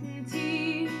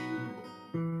uncertainty,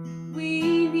 we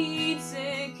need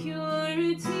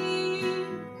security.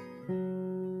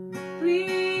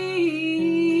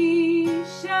 Please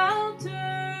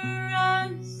shelter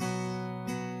us.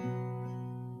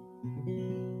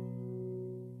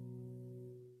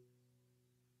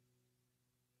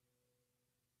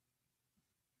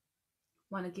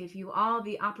 Want to give you all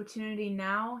the opportunity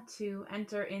now to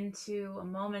enter into a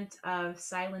moment of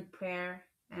silent prayer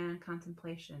and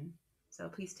contemplation. So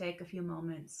please take a few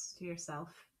moments to yourself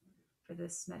for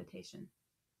this meditation.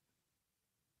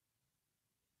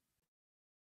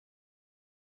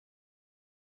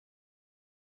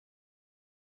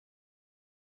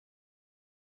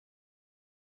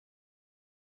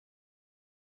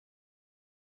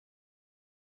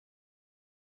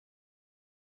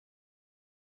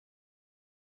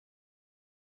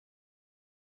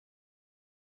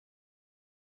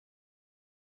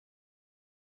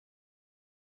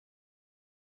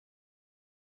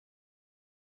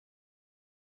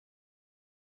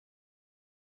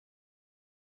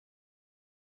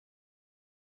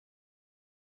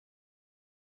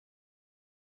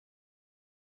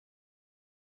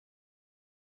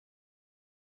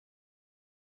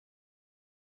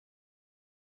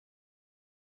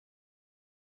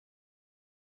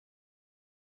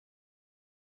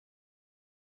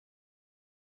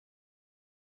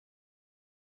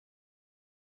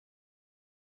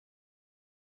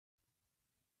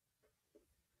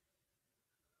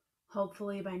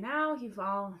 Hopefully by now you've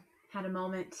all had a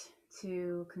moment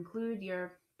to conclude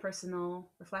your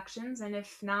personal reflections. And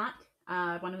if not,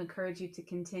 I want to encourage you to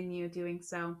continue doing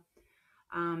so.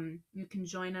 You can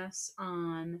join us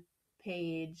on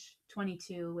page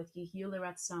 22 with Yehiyu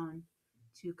L'Ratzon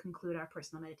to conclude our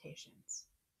personal meditations.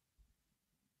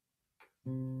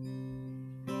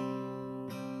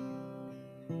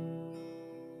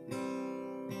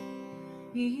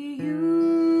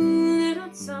 Yehiyu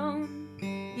L'Ratzon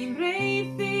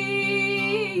Imrei fi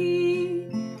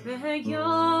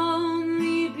v'hayom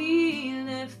libi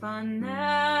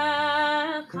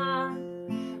lefanecha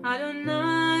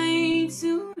Adonai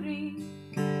tzuri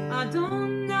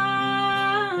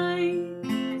Adonai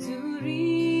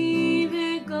tzuri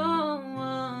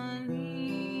v'go'ali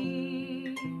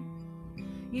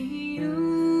Yehiyu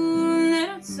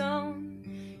L'Ratzon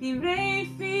Imrei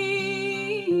fi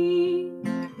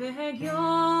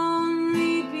v'hayom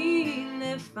libi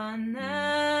lefanecha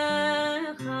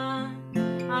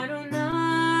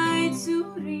Adonai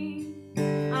tzuri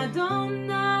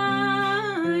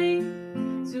Adonai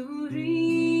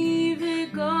tzuri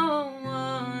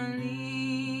v'go'ali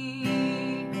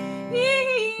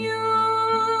Yehiyu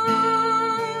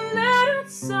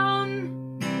L'Ratzon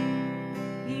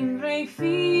Imrei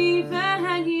fi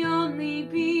v'hagyon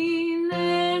libi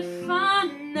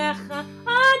lefanecha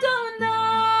Adonai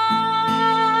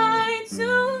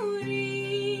tzuri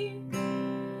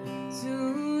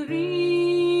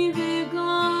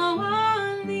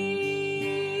v'go'ali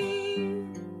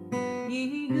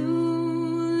Yehiyu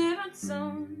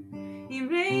L'Ratzon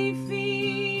Imrei fi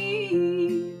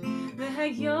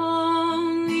v'hagyon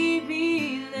libi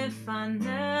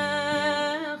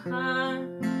lefanecha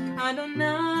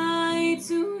Adonai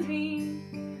tzuri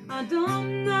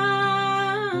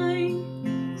Adonai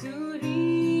tzuri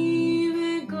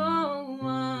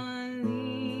v'go'ali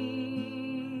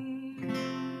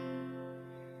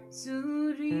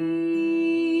tzuri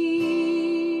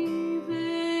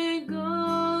v'go'ali.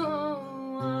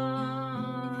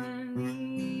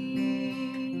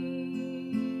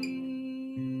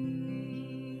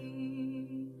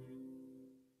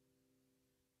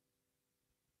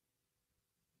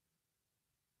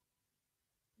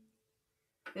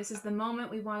 This is the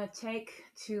moment we want to take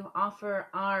to offer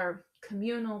our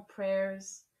communal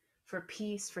prayers for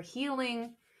peace, for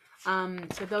healing,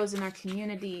 for those in our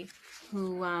community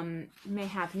who may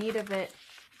have need of it,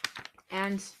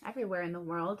 and everywhere in the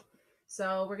world.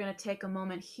 So we're going to take a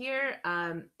moment here.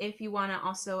 If you want to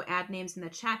also add names in the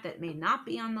chat that may not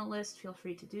be on the list, feel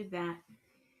free to do that.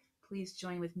 Please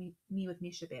join with me with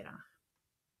Misha Berach.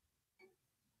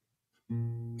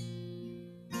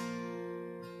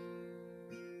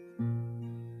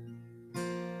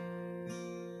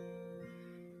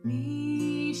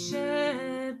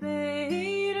 Misha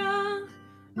Berach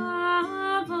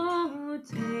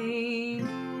Avoteinu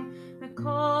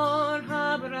Mekor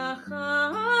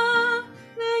HaBracha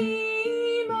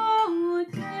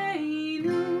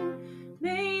Le'imoteinu.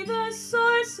 May the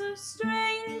source of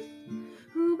strength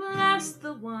who blessed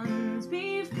the ones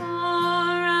before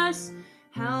us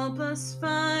help us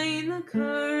find the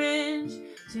courage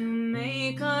to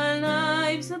make our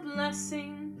lives a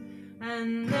blessing.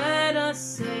 And let us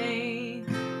say,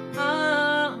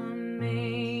 Amen.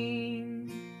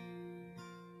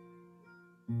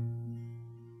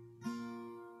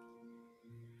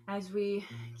 As we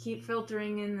keep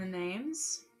filtering in the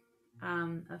names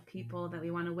of people that we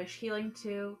want to wish healing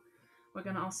to, we're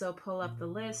going to also pull up the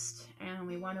list, and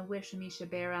we want to wish Misha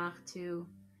Berach to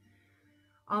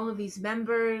all of these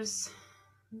members.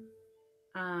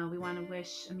 We want to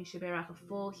wish Misha Berach a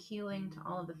full healing to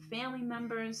all of the family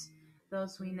members,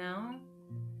 those we know,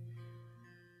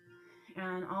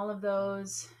 and all of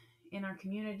those in our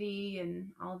community,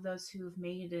 and all of those who've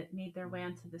made their way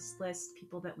onto this list,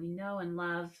 people that we know and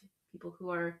love, people who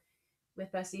are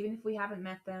with us, even if we haven't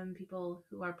met them, people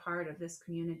who are part of this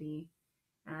community.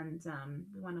 And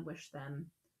we want to wish them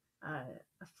a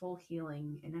full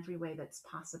healing in every way that's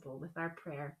possible with our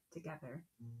prayer together.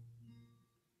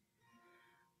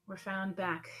 We're found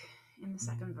back in the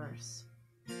second verse.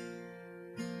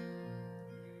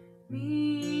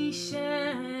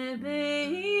 Misha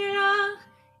Berach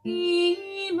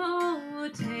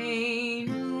Imoteinu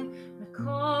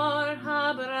Mekor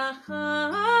HaBracha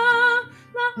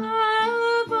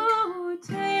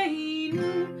La'avoteinu.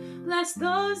 Bless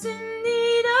those in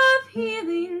need of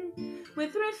healing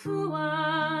with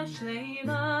refuah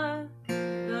shleima,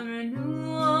 the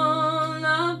renewal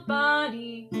of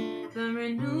body, the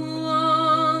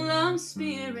renewal of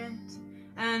spirit,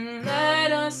 and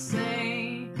let us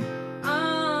say,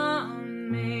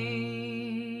 Amen.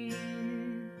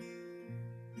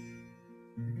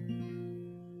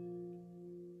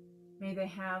 May they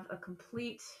have have a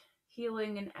complete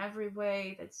healing in every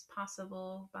way that's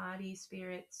possible: body,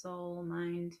 spirit, soul,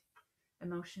 mind,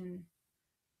 emotion.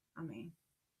 Amen.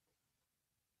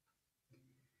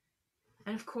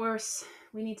 And of course,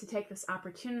 we need to take this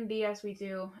opportunity, as we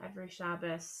do every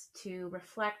Shabbos, to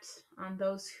reflect on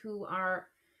those who are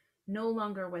no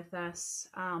longer with us.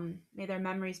 May their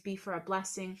memories be for a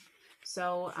blessing.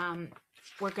 So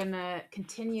we're going to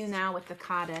continue now with the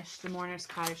Kaddish, the mourner's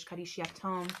Kaddish, Kaddish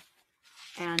Yatom.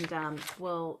 And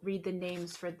we'll read the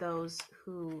names for those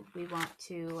who we want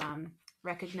to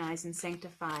recognize and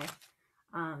sanctify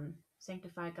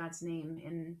God's name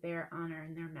in their honor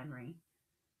and their memory.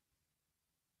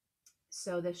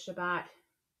 So this Shabbat,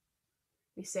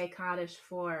 we say Kaddish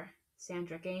for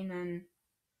Sandra Gainan,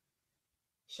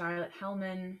 Charlotte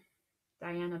Hellman,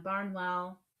 Diana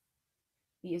Barnwell,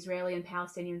 the Israeli and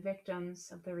Palestinian victims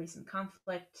of the recent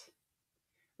conflict,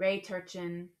 Ray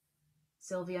Turchin,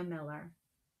 Sylvia Miller.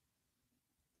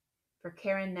 For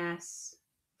Karen Ness,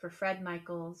 for Fred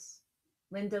Michaels,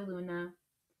 Linda Luna,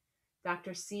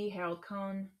 Dr. C. Harold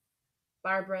Cohn,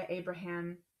 Barbara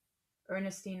Abraham,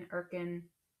 Ernestine Erkin,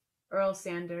 Earl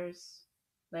Sanders,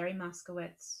 Larry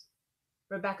Moskowitz,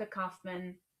 Rebecca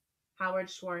Kaufman, Howard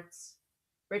Schwartz,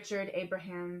 Richard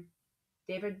Abraham,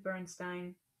 David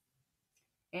Bernstein,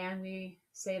 and we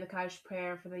say the Kaddish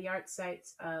prayer for the yard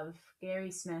sites of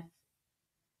Gary Smith,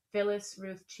 Phyllis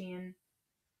Ruth Sheehan,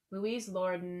 Louise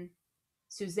Lorden,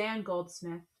 Suzanne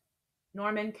Goldsmith,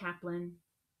 Norman Kaplan,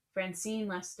 Francine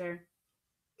Lester,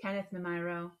 Kenneth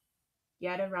Namiro,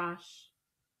 Yetta Rosh,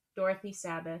 Dorothy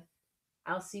Sabbath,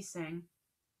 Elsie Singh,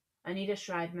 Anita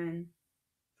Schreidman,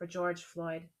 for George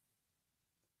Floyd,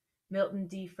 Milton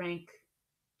D. Frank,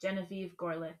 Genevieve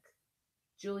Gorlick,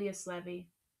 Julius Levy,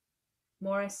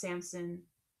 Morris Sampson,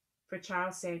 for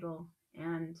Charles Sagal,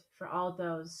 and for all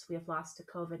those we have lost to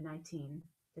COVID-19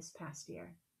 this past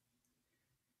year.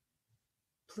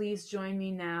 Please join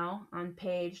me now on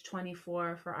page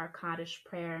 24 for our Kaddish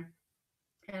prayer.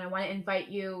 And I want to invite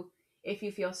you, if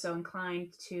you feel so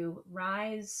inclined, to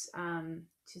rise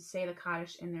to say the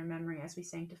Kaddish in their memory as we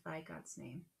sanctify God's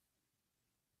name.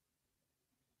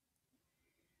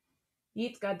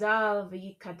 Yitgadal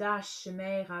v'yitkadash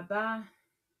shemei Rabbah,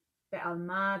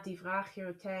 ve'alma divrach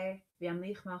hirutei,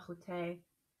 ve'amlich malchutei,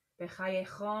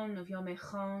 ve'chayechon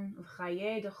uvyomechon,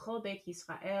 uv'chaye dechol beit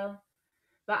Yisrael,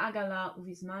 ba'agala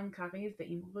uvizman kariv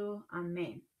ve'imru,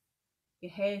 Amen.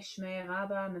 Yehe shmei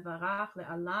Rabbah mevarach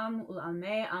le'alam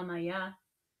ul'almei almaya,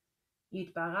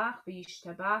 yitbarach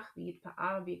v'yishtabach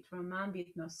v'yitpa'ar v'yitromam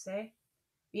v'yitnoseh,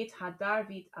 v'yithadar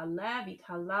v'yit'aleh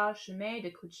v'yithalal shmei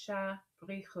dekudsha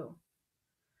brichu.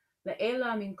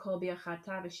 Le'ela min kol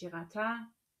birchata v'shirata,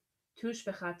 tush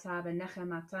bechata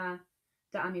v'nechemata,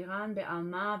 ta'amiran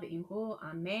be'alma ve'imru,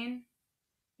 Amen.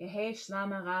 Yehe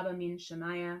shlama Rabbah min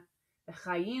shemaya,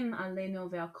 v'chayim alenu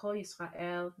ve'al kol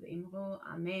Yisrael ve'imru,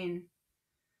 Amen.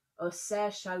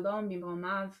 Oseh shalom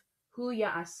bimromav, hu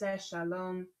ya'aseh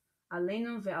shalom,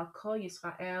 alenu ve'al kol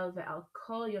Yisrael ve'al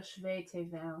kol yoshvei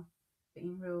tevel,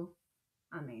 ve'imru,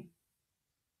 Amen.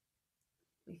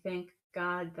 We thank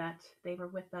God that they were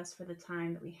with us for the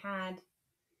time that we had,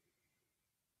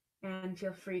 and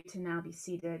feel free to now be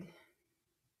seated.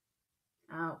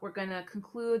 We're going to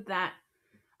conclude that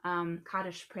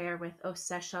Kaddish prayer with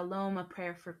Oseh Shalom, a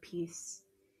prayer for peace,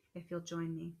 if you'll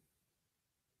join me.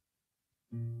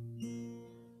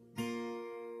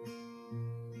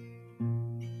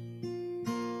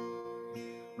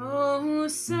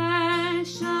 Oseh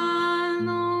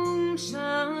Shalom,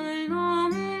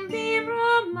 Shalom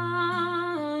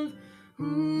bimromav,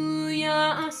 hu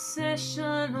ya'aseh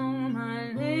shalom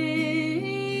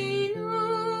aleinu,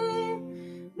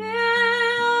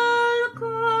 ve'al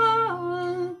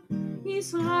kol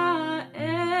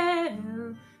Yisrael,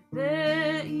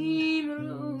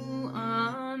 ve'imru,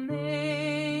 Amen.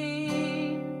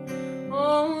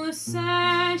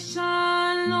 Oseh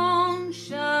shalom,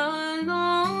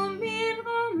 shalom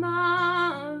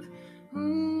bimromav,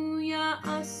 hu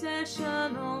ya'aseh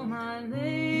shalom aleinu,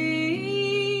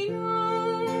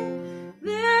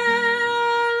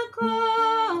 ve'al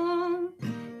kol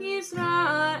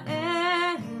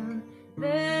Yisrael,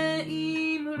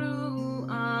 ve'imru,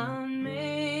 Amen.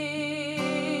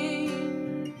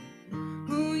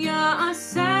 Hu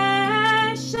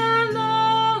ya'aseh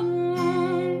shalom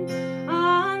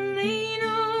aleinu,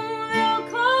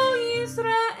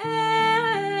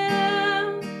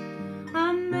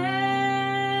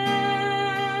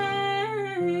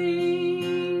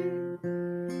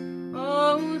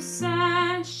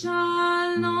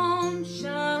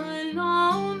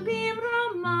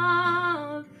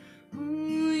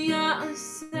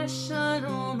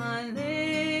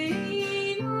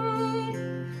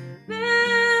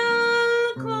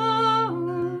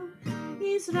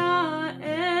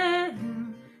 Yisrael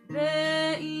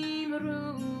ve'imru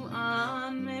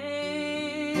amen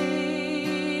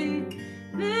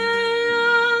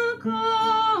ve'al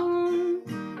kol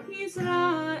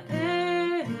Yisrael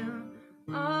amen.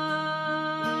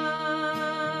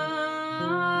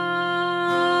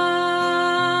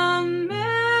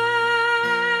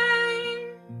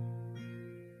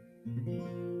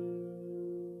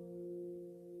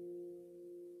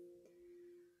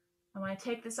 I want to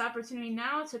take this opportunity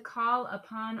now to call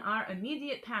upon our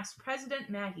immediate past president,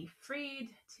 Maggie Freed,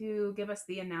 to give us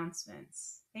the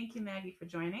announcements. Thank you, Maggie, for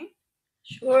joining.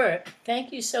 Sure.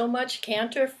 Thank you so much,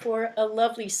 Cantor, for a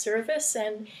lovely service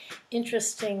and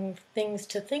interesting things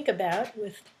to think about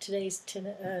with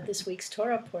this week's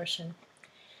Torah portion.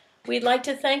 We'd like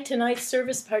to thank tonight's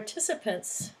service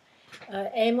participants,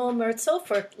 Emil Mertzel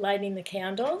for lighting the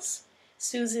candles,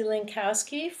 Susie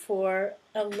Linkowski for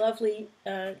a lovely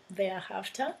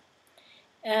Ve'ahavta.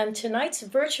 And tonight's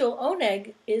virtual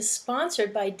Oneg is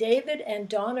sponsored by David and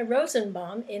Donna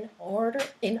Rosenbaum in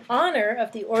honor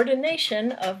of the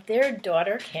ordination of their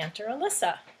daughter, Cantor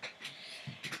Alyssa.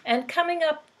 And coming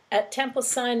up at Temple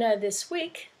Sinai this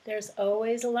week, there's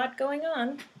always a lot going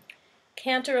on.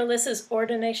 Cantor Alyssa's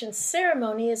ordination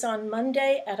ceremony is on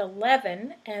Monday at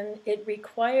 11, and it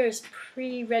requires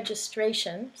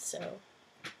pre-registration, so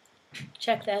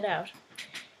check that out.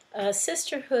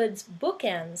 Sisterhood's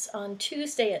Bookends on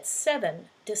Tuesday at 7,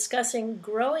 discussing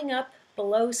Growing Up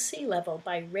Below Sea Level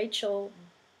by Rachel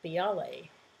Biale.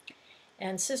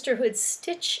 And Sisterhood's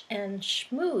Stitch and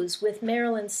Schmooze with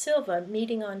Marilyn Silva,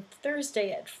 meeting on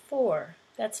Thursday at 4.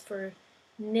 That's for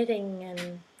knitting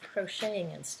and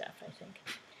crocheting and stuff, I think.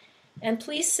 And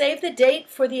please save the date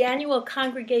for the annual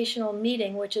congregational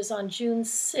meeting, which is on June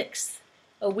 6th,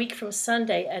 a week from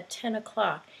Sunday at 10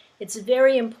 o'clock. It's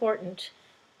very important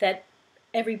that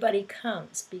everybody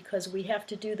comes because we have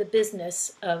to do the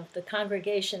business of the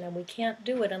congregation and we can't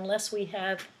do it unless we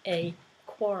have a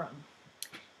quorum.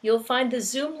 You'll find the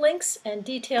Zoom links and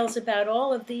details about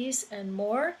all of these and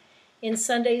more in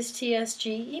Sunday's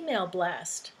TSG email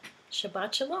blast.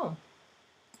 Shabbat Shalom.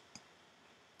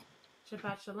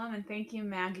 Shabbat Shalom, and thank you,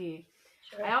 Maggie.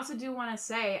 Sure. I also do want to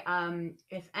say,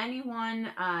 if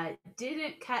anyone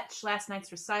didn't catch last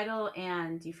night's recital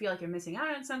and you feel like you're missing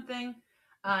out on something,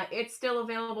 it's still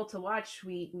available to watch.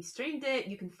 We streamed it.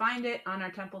 You can find it on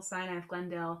our Temple Sinai of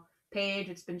Glendale page.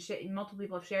 It's been multiple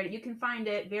people have shared it. You can find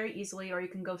it very easily, or you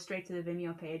can go straight to the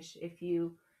Vimeo page if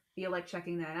you feel like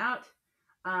checking that out.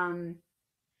 And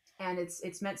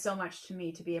it's meant so much to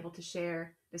me to be able to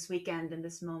share this weekend and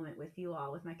this moment with you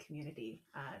all, with my community.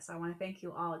 So I want to thank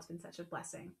you all. It's been such a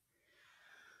blessing.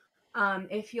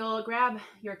 If you'll grab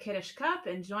your Kiddush cup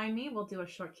and join me, we'll do a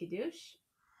short Kiddush.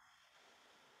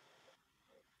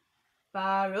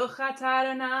 Baruch atah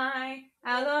Adonai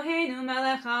Eloheinu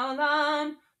melech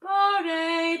haolam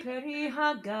borei peri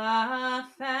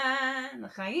hagafen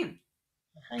l'chaim.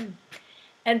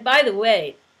 And by the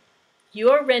way,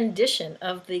 your rendition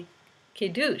of the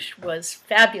Kiddush was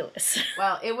fabulous.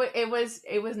 Well, it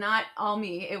was not all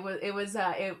me. It was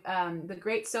the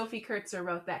great Sophie Kurtzer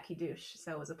wrote that Kiddush,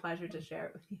 so it was a pleasure to share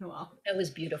it with you all. It was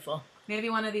beautiful. Maybe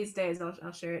one of these days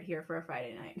I'll share it here for a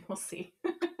Friday night. We'll see.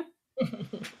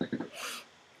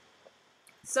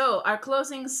 So our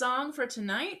closing song for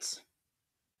tonight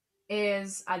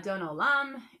is Adon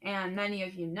Olam, and many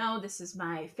of you know this is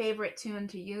my favorite tune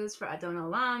to use for Adon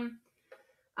Olam,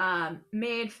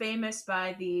 made famous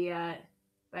by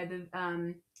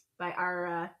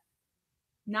our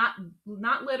not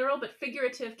literal but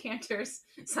figurative cantors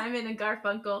Simon and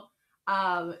Garfunkel,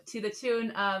 to the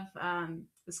tune of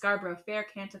the Scarborough Fair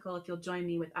Canticle. If you'll join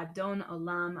me with Adon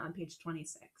Olam on page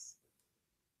 26.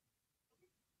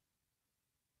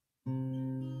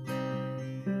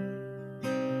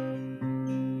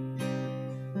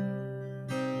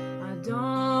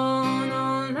 Adon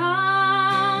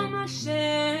Olam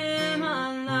Hashem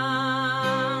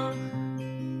Alach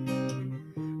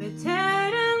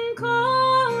B'terem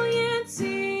kol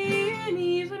Yetzir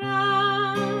Nivra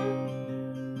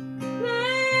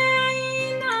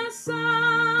Le'ein Asa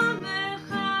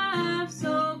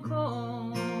B'chefzo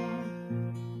kol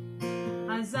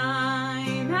Azay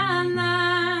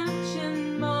Melech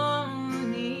Shemo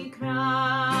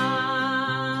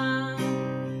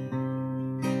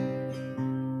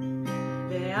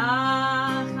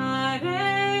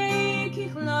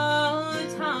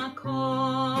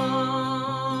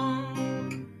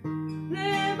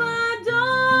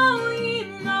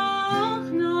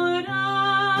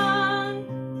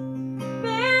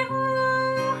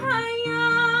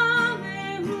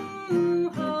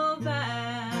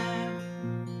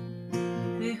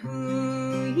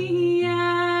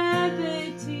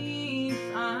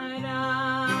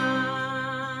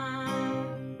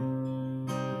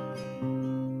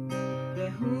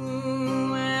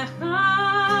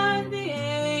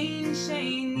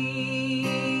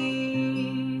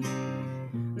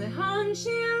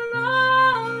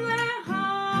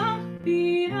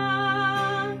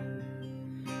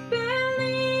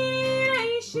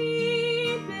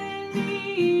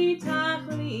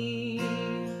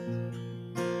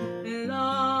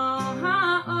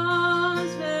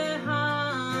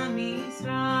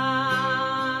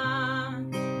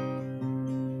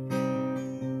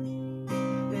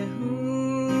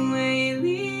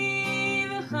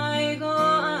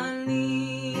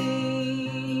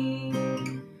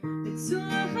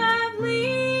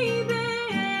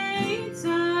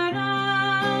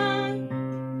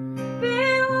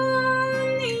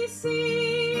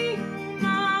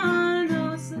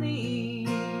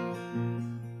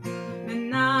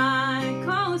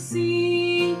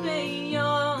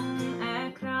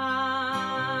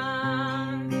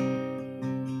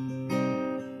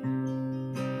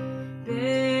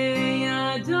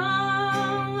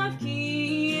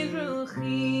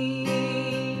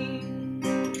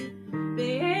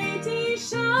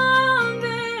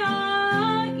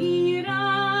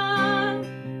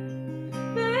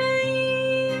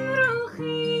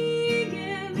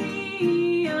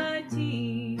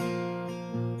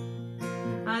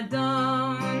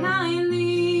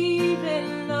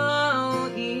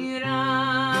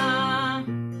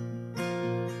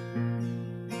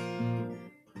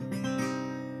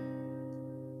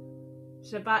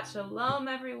Shabbat Shalom,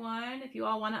 everyone. If you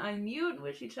all want to unmute and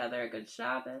wish each other a good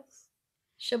Shabbos.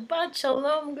 Shabbat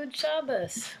Shalom, good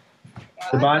Shabbos.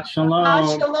 Shabbat Shalom.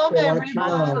 Shabbat Shalom, Shabbat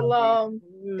everyone. Shalom. Shalom.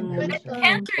 Shabbat Good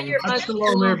Cantor, you're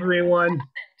Shalom, everyone.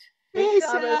 Hey,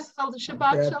 Seth.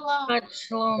 Shabbat Shalom.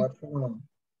 Shabbat Shalom.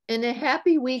 And a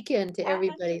happy weekend to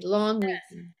everybody. Long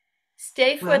weekend.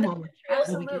 Stay for the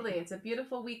Absolutely. It's a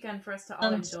beautiful weekend for us to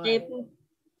all enjoy. Stable.